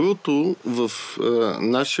 Между другото, в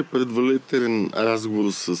нашия предварителен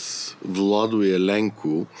разговор с Владо и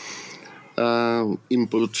Еленко им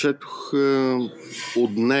прочетох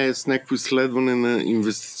от нея с някакво изследване на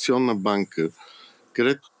инвестиционна банка,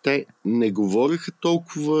 където те не говориха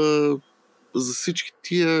толкова за всички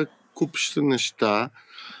тия купища неща,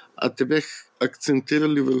 а те бях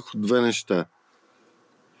акцентирали върху две неща.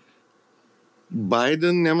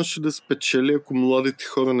 Байдън нямаше да спечели, ако младите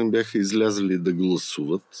хора не бяха излязали да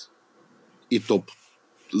гласуват. И то,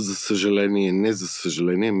 за съжаление, не за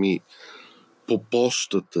съжаление, по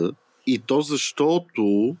пощата. И то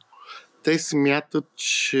защото те смятат,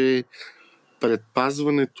 че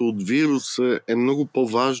предпазването от вируса е много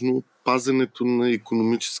по-важно от пазенето на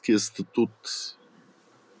икономическия статут.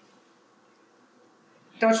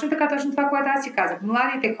 Точно така, точно това, което аз си казах.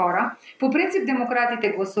 Младите хора, по принцип демократите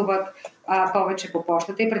гласуват повече по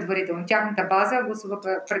пощата и предварително. Тяхната база гласува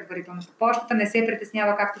предварително по пощата, не се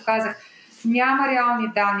притеснява, както казах. Няма реални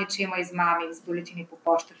данни, че има измами с бюлетини по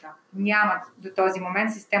пощата. Няма до този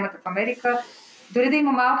момент системата в Америка. Дори да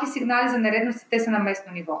има малки сигнали за нередности, те са на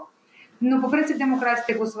местно ниво. Но по принцип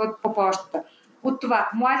демократите гласуват по пощата. От това,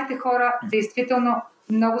 младите хора действително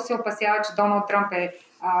много се опасяват, че Доналд Тръмп е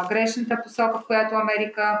грешната посока, в която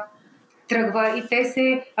Америка тръгва, и те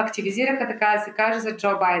се активизираха, така да се каже, за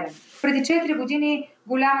Джо Байдън. Преди 4 години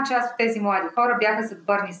голяма част от тези млади хора бяха за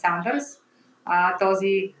Бърни Сандърс,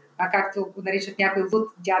 този, както го наричат някой луд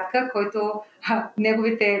дядка, който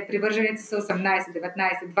неговите привърженици са 18,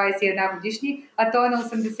 19, 21 годишни, а той е на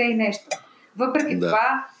 80 и нещо. Въпреки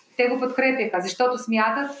това, те го подкрепяха, защото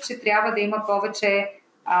смятат, че трябва да има повече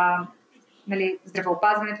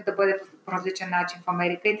здравеопазването да бъде по различен начин в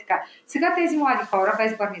Америка и така. Сега тези млади хора,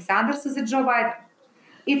 без Бърни Сандърс, са за Джо Байдън.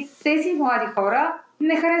 И тези млади хора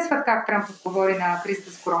не харесват как Тръмп отговори на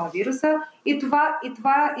кризата с коронавируса и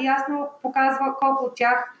това ясно показва колко от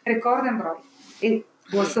тях рекорден брой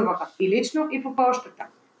гласуваха и лично, и по пощата.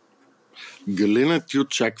 Галина, ти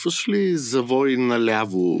очакваш ли завой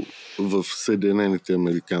наляво в Съединените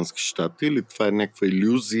американски щати, или това е някаква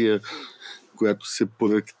илюзия, която се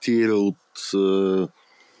проектира от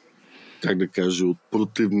от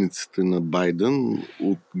противниците на Байдън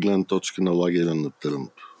от гледна точка на лагера на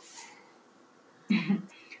Тръмп?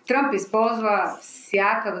 Тръмп използва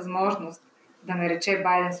всяка възможност да нарече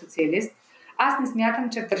Байдън социалист. Аз не смятам,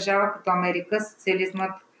 че в държава като Америка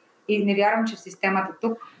социализмът, и не вярвам, че в системата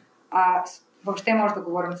тук въобще може да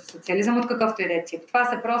говорим за социализъм от какъвто и да е тип. Това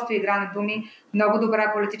са просто игра на думи, много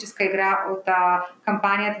добра политическа игра от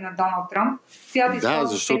кампанията на Доналд Тръмп. Да,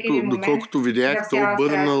 защото доколкото видях, той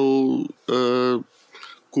обърнал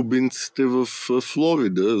кубинците в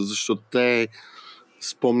Флорида, защото те,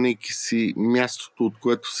 спомняйки си мястото, от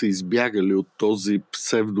което са избягали от този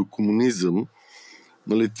псевдокомунизъм,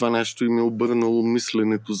 това нещо им е обърнало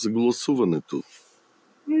мисленето за гласуването.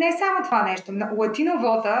 Не само това нещо.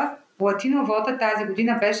 Латиновота тази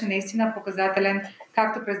година беше наистина показателен,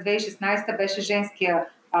 както през 2016 беше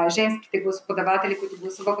женските гласоподаватели, които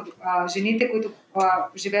гласуваха, жените, които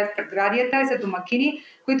живеят в предградията, са домакини,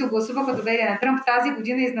 които гласуваха доверие на Тръмп. Тази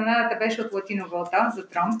година изненадата беше от латиновота за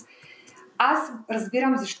Тръмп. аз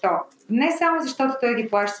разбирам защо. Не само защото той ги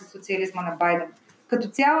плаща с социализма на Байден. Като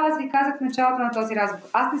цяло, аз ви казах в началото на този разговор.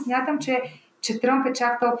 Аз не смятам, че Тръмп е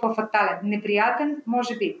чак толкова фатален. Неприятен,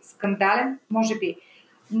 може би. Скандален, може би.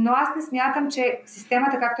 Но аз не смятам, че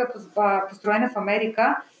системата, както е построена в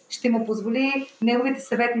Америка, ще му позволи неговите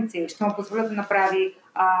съветници, ще му позволят да направи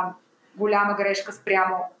голяма грешка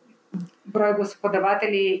спрямо брой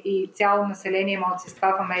гласоподаватели и цяло население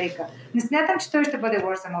малцинства в Америка. Не смятам, че той ще бъде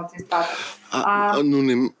лош за малцинствата.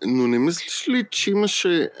 Но не мислиш ли, че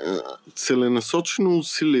имаше целенасочено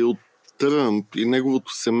усилие от Тръмп и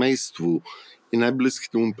неговото семейство и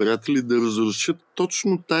най-близките му приятели да разрушат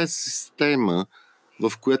точно тая система,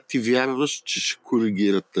 в която ти вярваш, че ще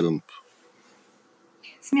коригира Тръмп?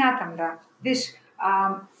 Смятам, да. Виж,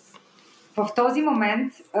 в този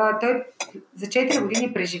момент той за 4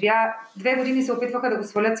 години преживя, 2 години се опитваха да го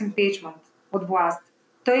свалят с импичмент от власт.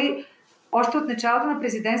 Той още от началото на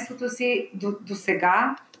президентството си до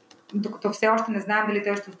сега, докато все още не знаем дали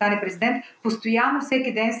той ще остане президент, постоянно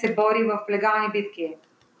всеки ден се бори в легални битки.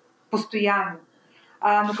 Постоянно.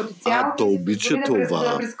 Но като цяло... то обича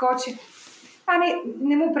това. Да прескочи.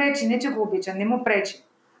 Не му пречи, не че го обича, не му пречи.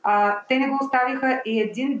 Те не го оставиха и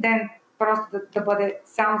един ден просто да бъде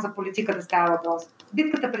само за политика да става въпрос.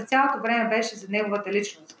 Битката през цялото време беше за неговата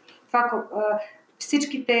личност.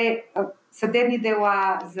 Всичките съдебни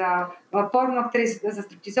дела за порно актрисата, за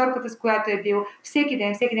стриптизорката, с която е бил, всеки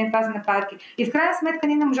ден това са нападки. И в крайна сметка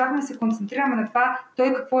ние не можахме да се концентрираме на това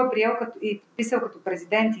той какво е приел и подписал като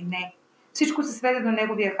президент и не. Всичко се сведе до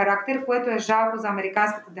неговия характер, което е жалко за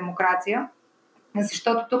американската демокрация,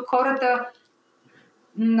 защото тук хората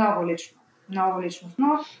много личност,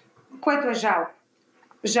 но което е жалко.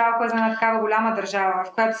 Жалко е за една такава голяма държава,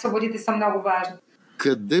 в която свободите са много важни.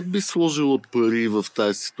 Къде би сложила пари в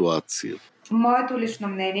тази ситуация? Моето лично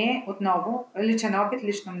мнение, отново, личен опит,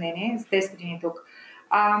 лично мнение, за 10 години тук.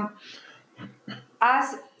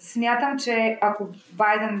 Аз смятам, че ако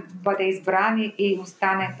Байдън бъде избран и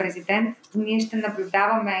остане президент, ние ще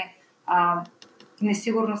наблюдаваме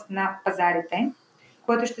несигурност на пазарите,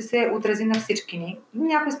 което ще се отрази на всички ни.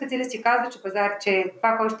 Някои специалисти казват, че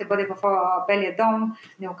това, което ще бъде в Белия дом,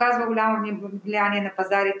 не оказва голямо влияние на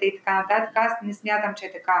пазарите и така нататък. Аз не смятам, че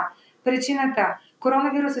е така. Причината –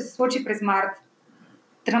 коронавирусът се случи през март.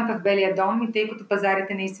 Тръмп е в Белия дом и тъй като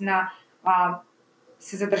пазарите наистина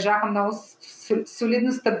се задържаха много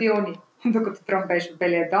солидно стабилни, докато Тръмп беше в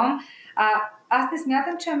Белия дом. Аз не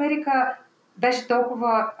смятам, че Америка беше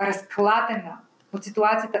толкова разклатена от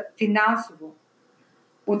ситуацията финансово,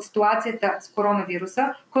 от ситуацията с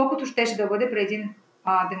коронавируса, колкото щеше да бъде при един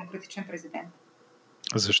демократичен президент.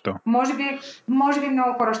 Защо? Може би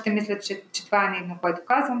много хора ще мислят, че това е наивно, което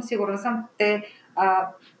казвам. Сигурна съм, те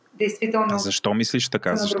действително... Защо мислиш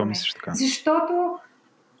така?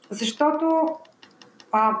 Защото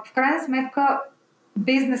в крайна сметка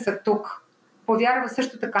бизнесът тук повярва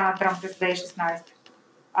също така на Тръмп през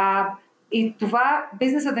 2016. И това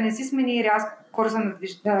бизнесът да не си смени рязко курса на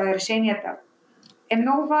решенията е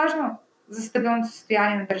много важно за стабилното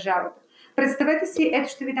състояние на държавата. Представете си, ето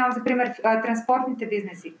ще ви дам за пример транспортните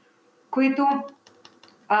бизнеси, които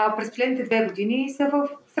през последните 2 години са в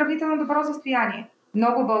сравнително добро състояние.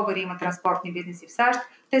 Много българи имат транспортни бизнеси в САЩ.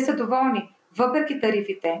 Те са доволни.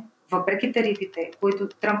 Въпреки тарифите, които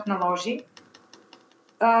Тръмп наложи,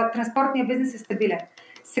 транспортният бизнес е стабилен.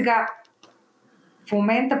 Сега, в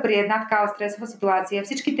момента при една такава стресова ситуация,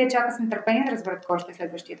 всички те чакат с нетърпение да разберат кой ще е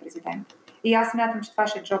следващия президент. И аз смятам, че това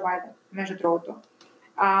ще е Джо Байдън, между другото.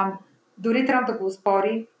 Дори Тръмп да го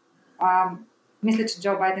успори, мисля, че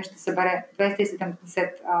Джо Байдън ще събере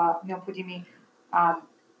 270 необходими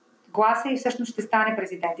гласа и всъщност ще стане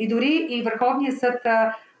президент. И дори и Върховният съд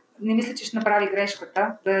не мисля, че ще направи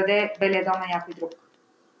грешката да даде Белия дом на някой друг.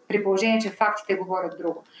 При положение, че фактите говорят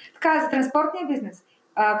друго. Така, за транспортния бизнес.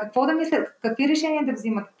 Какво да мислят? Какви решения да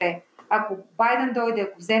взимат те? Ако Байдън дойде,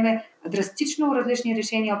 ако вземе драстично различни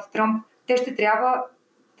решения от Тръмп, те ще трябва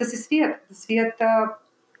да се свият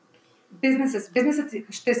бизнесът. Бизнесът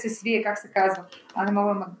ще се свие, как се казва. Не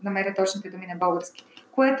мога да намеря точните думи на български.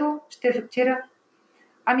 Което ще ефектира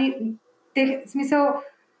смисъл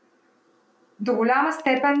до голяма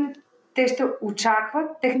степен те ще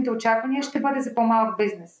очакват, техните очаквания ще бъде за по-малък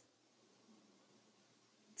бизнес.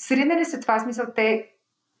 Срина ли се това смисъл, те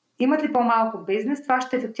имат ли по-малко бизнес, това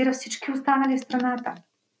ще ефектира всички останали в страната.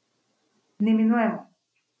 Неминуемо.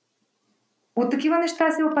 От такива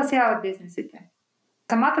неща се опасяват бизнесите.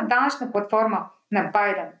 Самата данъчна платформа на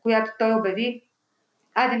Байдън, която той обяви,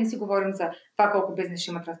 айде не си говорим за това колко бизнес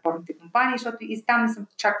ще има транспортните компании, защото и там не съм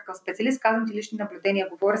чак такъв специалист, казвам ти лични наблюдения,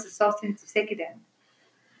 говоря с собственици всеки ден.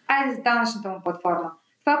 Айде за данъчната му платформа.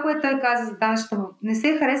 това, което той каза за данъчната му, не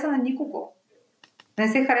се хареса на никого. Не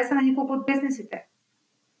се хареса на никого от бизнесите.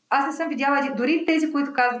 Аз не съм видяла, дори тези,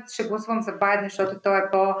 които казват, ще гласувам за Байден, защото той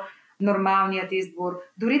е по-нормалният избор.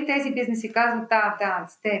 Дори тези бизнеси казват,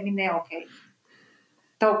 данъците, не е окей.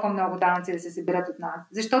 Толкова много данъци да се събират от нас.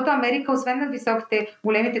 Защото Америка, освен на високите,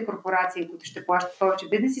 големите корпорации, които ще плащат повече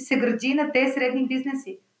бизнеси, се гради на тези средни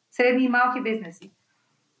бизнеси, средни и малки бизнеси,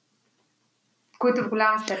 които в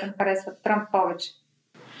голяма степен харесват Тръмп повече.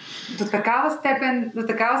 До такава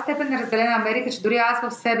степен е разделена Америка, че дори аз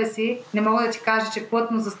в себе си не мога да ти кажа, че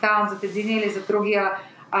плътно заставам зад един или за другия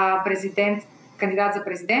президент, кандидат за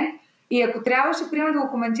президент. И ако трябваше, примерно, да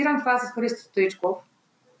го коментирам това с Христо Стоичков,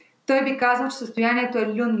 той би казал, че състоянието е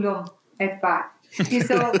люн-люн. Е това. И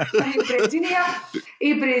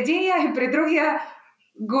при единия, и при другия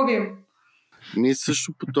губим. Ние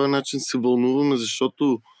също по този начин се вълнуваме,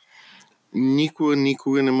 защото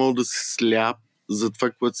никога не мога да се сляп за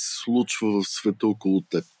това, което се случва в света около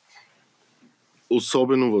теб.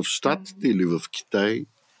 Особено в Щатите или в Китай.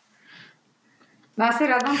 Аз се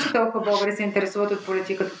радвам, че толкова българи се интересуват от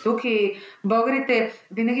политиката тук и българите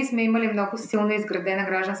винаги сме имали много силно изградена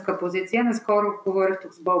гражданска позиция. Наскоро говорих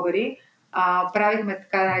тук с българи, правихме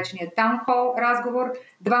така наречения таунхол разговор.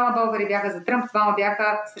 2 българи бяха за Тръмп, 2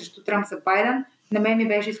 бяха срещу Тръмп за Байдън. На мен ми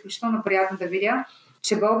беше изключително приятно да видя,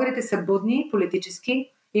 че българите са будни, политически,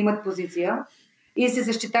 имат позиция и се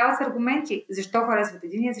защитават с аргументи. Защо харесват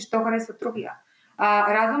единия, защо харесват другия.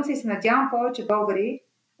 Радвам се и се надявам повече българи,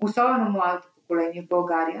 особено младото поколение в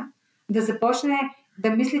България, да започне да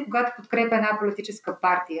мисли, когато подкрепя една политическа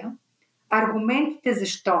партия, аргументите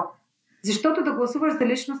защо. Защото да гласуваш за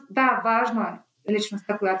личност, да, важно е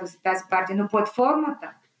личността, която е за тази партия, но платформата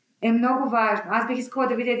е много важна. Аз бих искала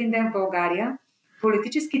да видя един ден в България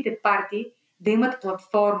политическите партии да имат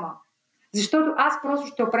платформа. Защото аз просто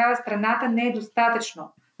ще оправя страната, не е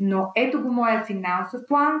достатъчно. Но ето го моя финансов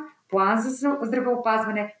план за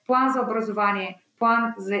здравеопазване, план за образование,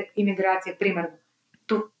 план за имиграция, примерно.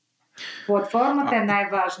 Тук платформата е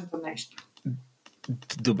най-важното нещо.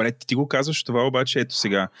 Добре, ти го казваш това, обаче ето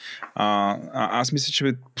сега. Аз мисля,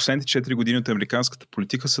 че последните 4 години от американската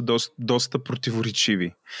политика са доста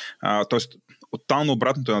противоречиви. Тоест, тотално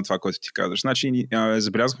обратното е на това, което ти казваш. Значи,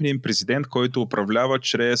 забелязахме един президент, който управлява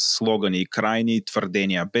чрез слогани, крайни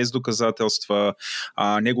твърдения, без доказателства.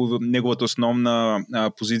 Неговата основна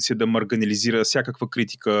позиция да марганализира всякаква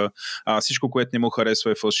критика, всичко, което не му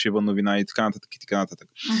харесва е фалшива новина и така нататък. И така нататък.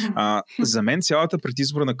 За мен цялата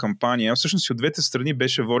предизборна кампания, всъщност и от двете страни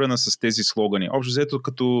беше водена с тези слогани. Общо взето,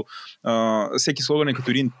 като всеки слоган е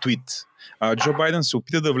като един твит. Джо Байдън се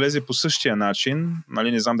опита да влезе по същия начин,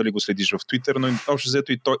 нали, не знам дали го следиш в Твитър, но общо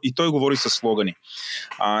взето и той говори с слогани.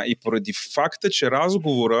 И поради факта, че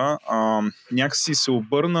разговора някакси се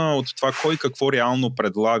обърна от това кой какво реално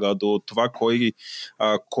предлага до това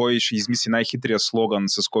кой ще измисли най-хитрия слоган,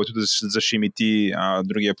 с който да зашемети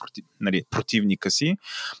другия противника си.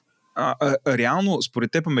 Реално,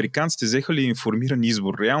 според теб, американците взеха ли информиран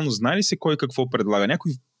избор? Реално знае ли се кой какво предлага?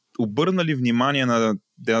 Някой обърна ли внимание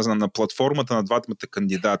на платформата на двамата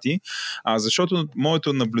кандидати? Защото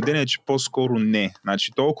моето наблюдение е, че по-скоро не.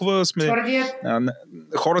 Значи толкова сме...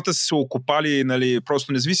 хората са се окопали, нали,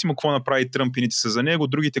 просто независимо какво направи Тръмп и нити са за него,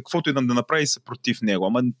 другите каквото и да направи са против него.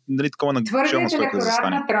 Ама нали такова на челна стойка да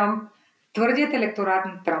застане. Твърдият електорат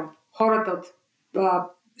на Тръмп, хората от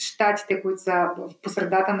щатите, които са по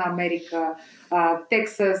средата на Америка,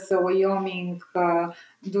 Тексас, Уайоминг,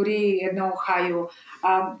 дори едно Охайо,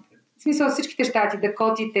 в смисъл всичките щати,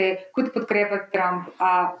 Дакотите, които подкрепят Тръмп,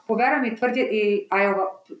 повярвам и твърдят и Айова,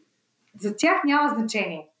 за тях няма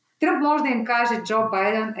значение. Тръмп може да им каже, Джо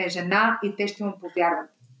Байдън е жена и те ще му повярват.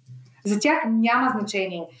 За тях няма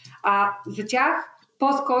значение. За тях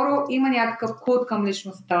по-скоро има някакъв култ към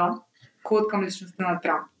личността на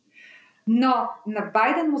Тръмп. Но на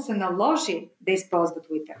Байдън му се наложи да използва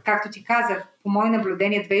Твитър. Както ти казах, по мое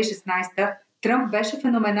наблюдение 2016 Тръмп беше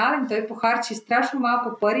феноменален. Той похарчи страшно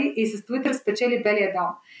малко пари и с Твитър спечели Белия дом.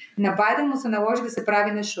 На Байдън му се наложи да се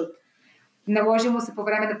прави на шут. Наложи му се по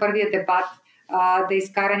време на първия дебат да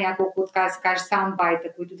изкара няколко, така да се каже, саундбайта,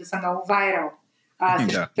 които да са много вайрал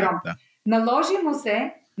срещу Тръмп. Да.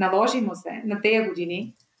 Наложи му се на тези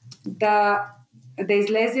години да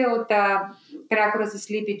излезе от прякора с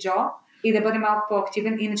Sleepy Joe и да бъде малко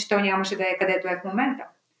по-активен, иначе той нямаше да е където е в момента.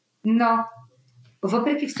 Но,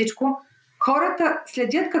 въпреки всичко, хората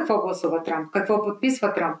следят какво гласува Тръмп, какво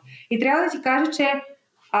подписва Тръмп. И трябва да ти кажа, че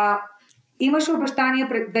имаше обещания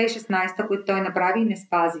пред 2016, които той направи и не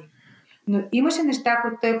спази. Но имаше неща,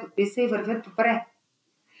 които той подписа и вървят добре.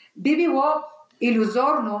 Би било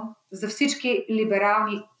илюзорно за всички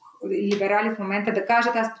либерални либерали в момента да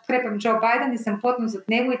кажат: аз подкрепям Джо Байдън и съм плътно зад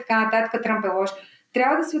него и така нататък, Тръмп е лош.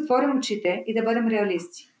 Трябва да си отворим очите и да бъдем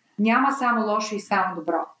реалисти. Няма само лошо и само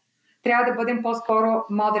добро. Трябва да бъдем по-скоро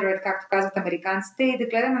moderate, както казват американците, и да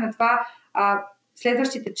гледаме на това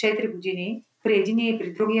следващите 4 години при единия и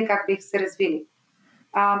при другия как биха се развили.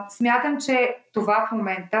 Смятам, че това в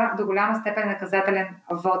момента до голяма степен е наказателен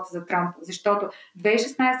вод за Тръмп, защото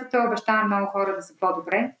 2016 той обещава много хора да са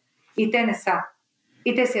по-добре и те не са.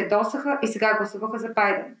 И те се ядосаха и сега гласуваха за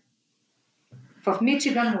Байдън. В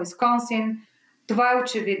Мичиган, Уисконсин, това е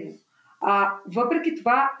очевидно. Въпреки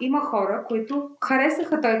това има хора, които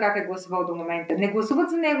харесаха той как е гласувал до момента. Не гласуват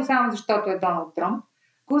за него само защото е Доналд Тръмп,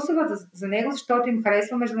 гласуват за него, защото им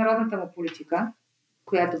харесва международната му политика,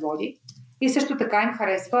 която води, и също така им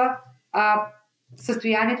харесва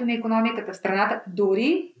състоянието на икономиката в страната,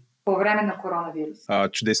 дори по време на коронавирус.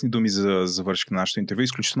 Чудесни думи за завършик на нашето интервю.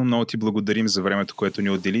 Изключително много ти благодарим за времето, което ни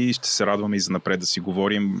отдели, и ще се радваме и за напред да си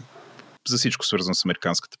говорим за всичко свързано с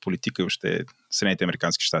американската политика и въобще Съединените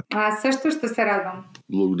американски щати. Аз също ще се радвам.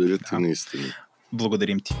 Благодаря ти, наистина.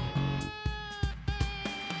 Благодарим ти.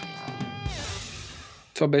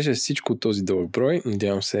 Това беше всичко от този дълъг брой.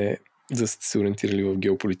 Надявам се да сте се ориентирали в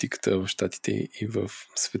геополитиката в щатите и в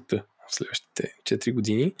света в следващите 4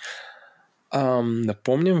 години.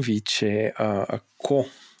 Напомням ви, че ако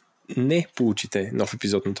не получите нов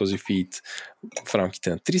епизод на този фийд в рамките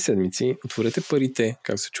на 3 седмици, отворете парите,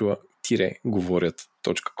 как се чува,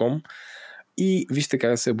 говорят.com и вижте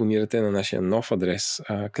как да се абонирате на нашия нов адрес,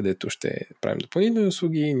 където ще правим допълнителни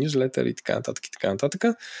услуги, нюзлетър и така нататък и така нататък.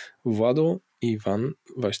 Владо и Иван,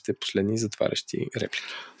 вашите последни затварящи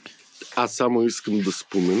реплики. Аз само искам да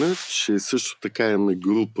спомена, че също така имаме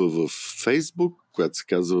група в Фейсбук, която се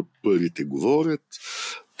казва Парите говорят.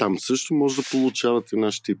 Там също може да получавате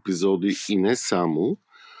нашите епизоди и не само.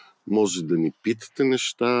 Може да ни питате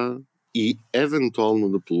неща и евентуално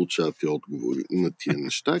да получавате отговори на тия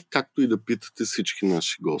неща, както и да питате всички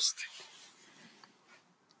наши гости.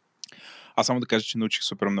 Аз само да кажа, че научих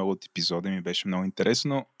супер много от епизода, ми беше много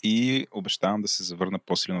интересно и обещавам да се завърна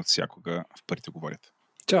по-силно от всякога в Парите говорят.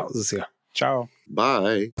 Чао за сега. Чао.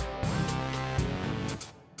 Бай!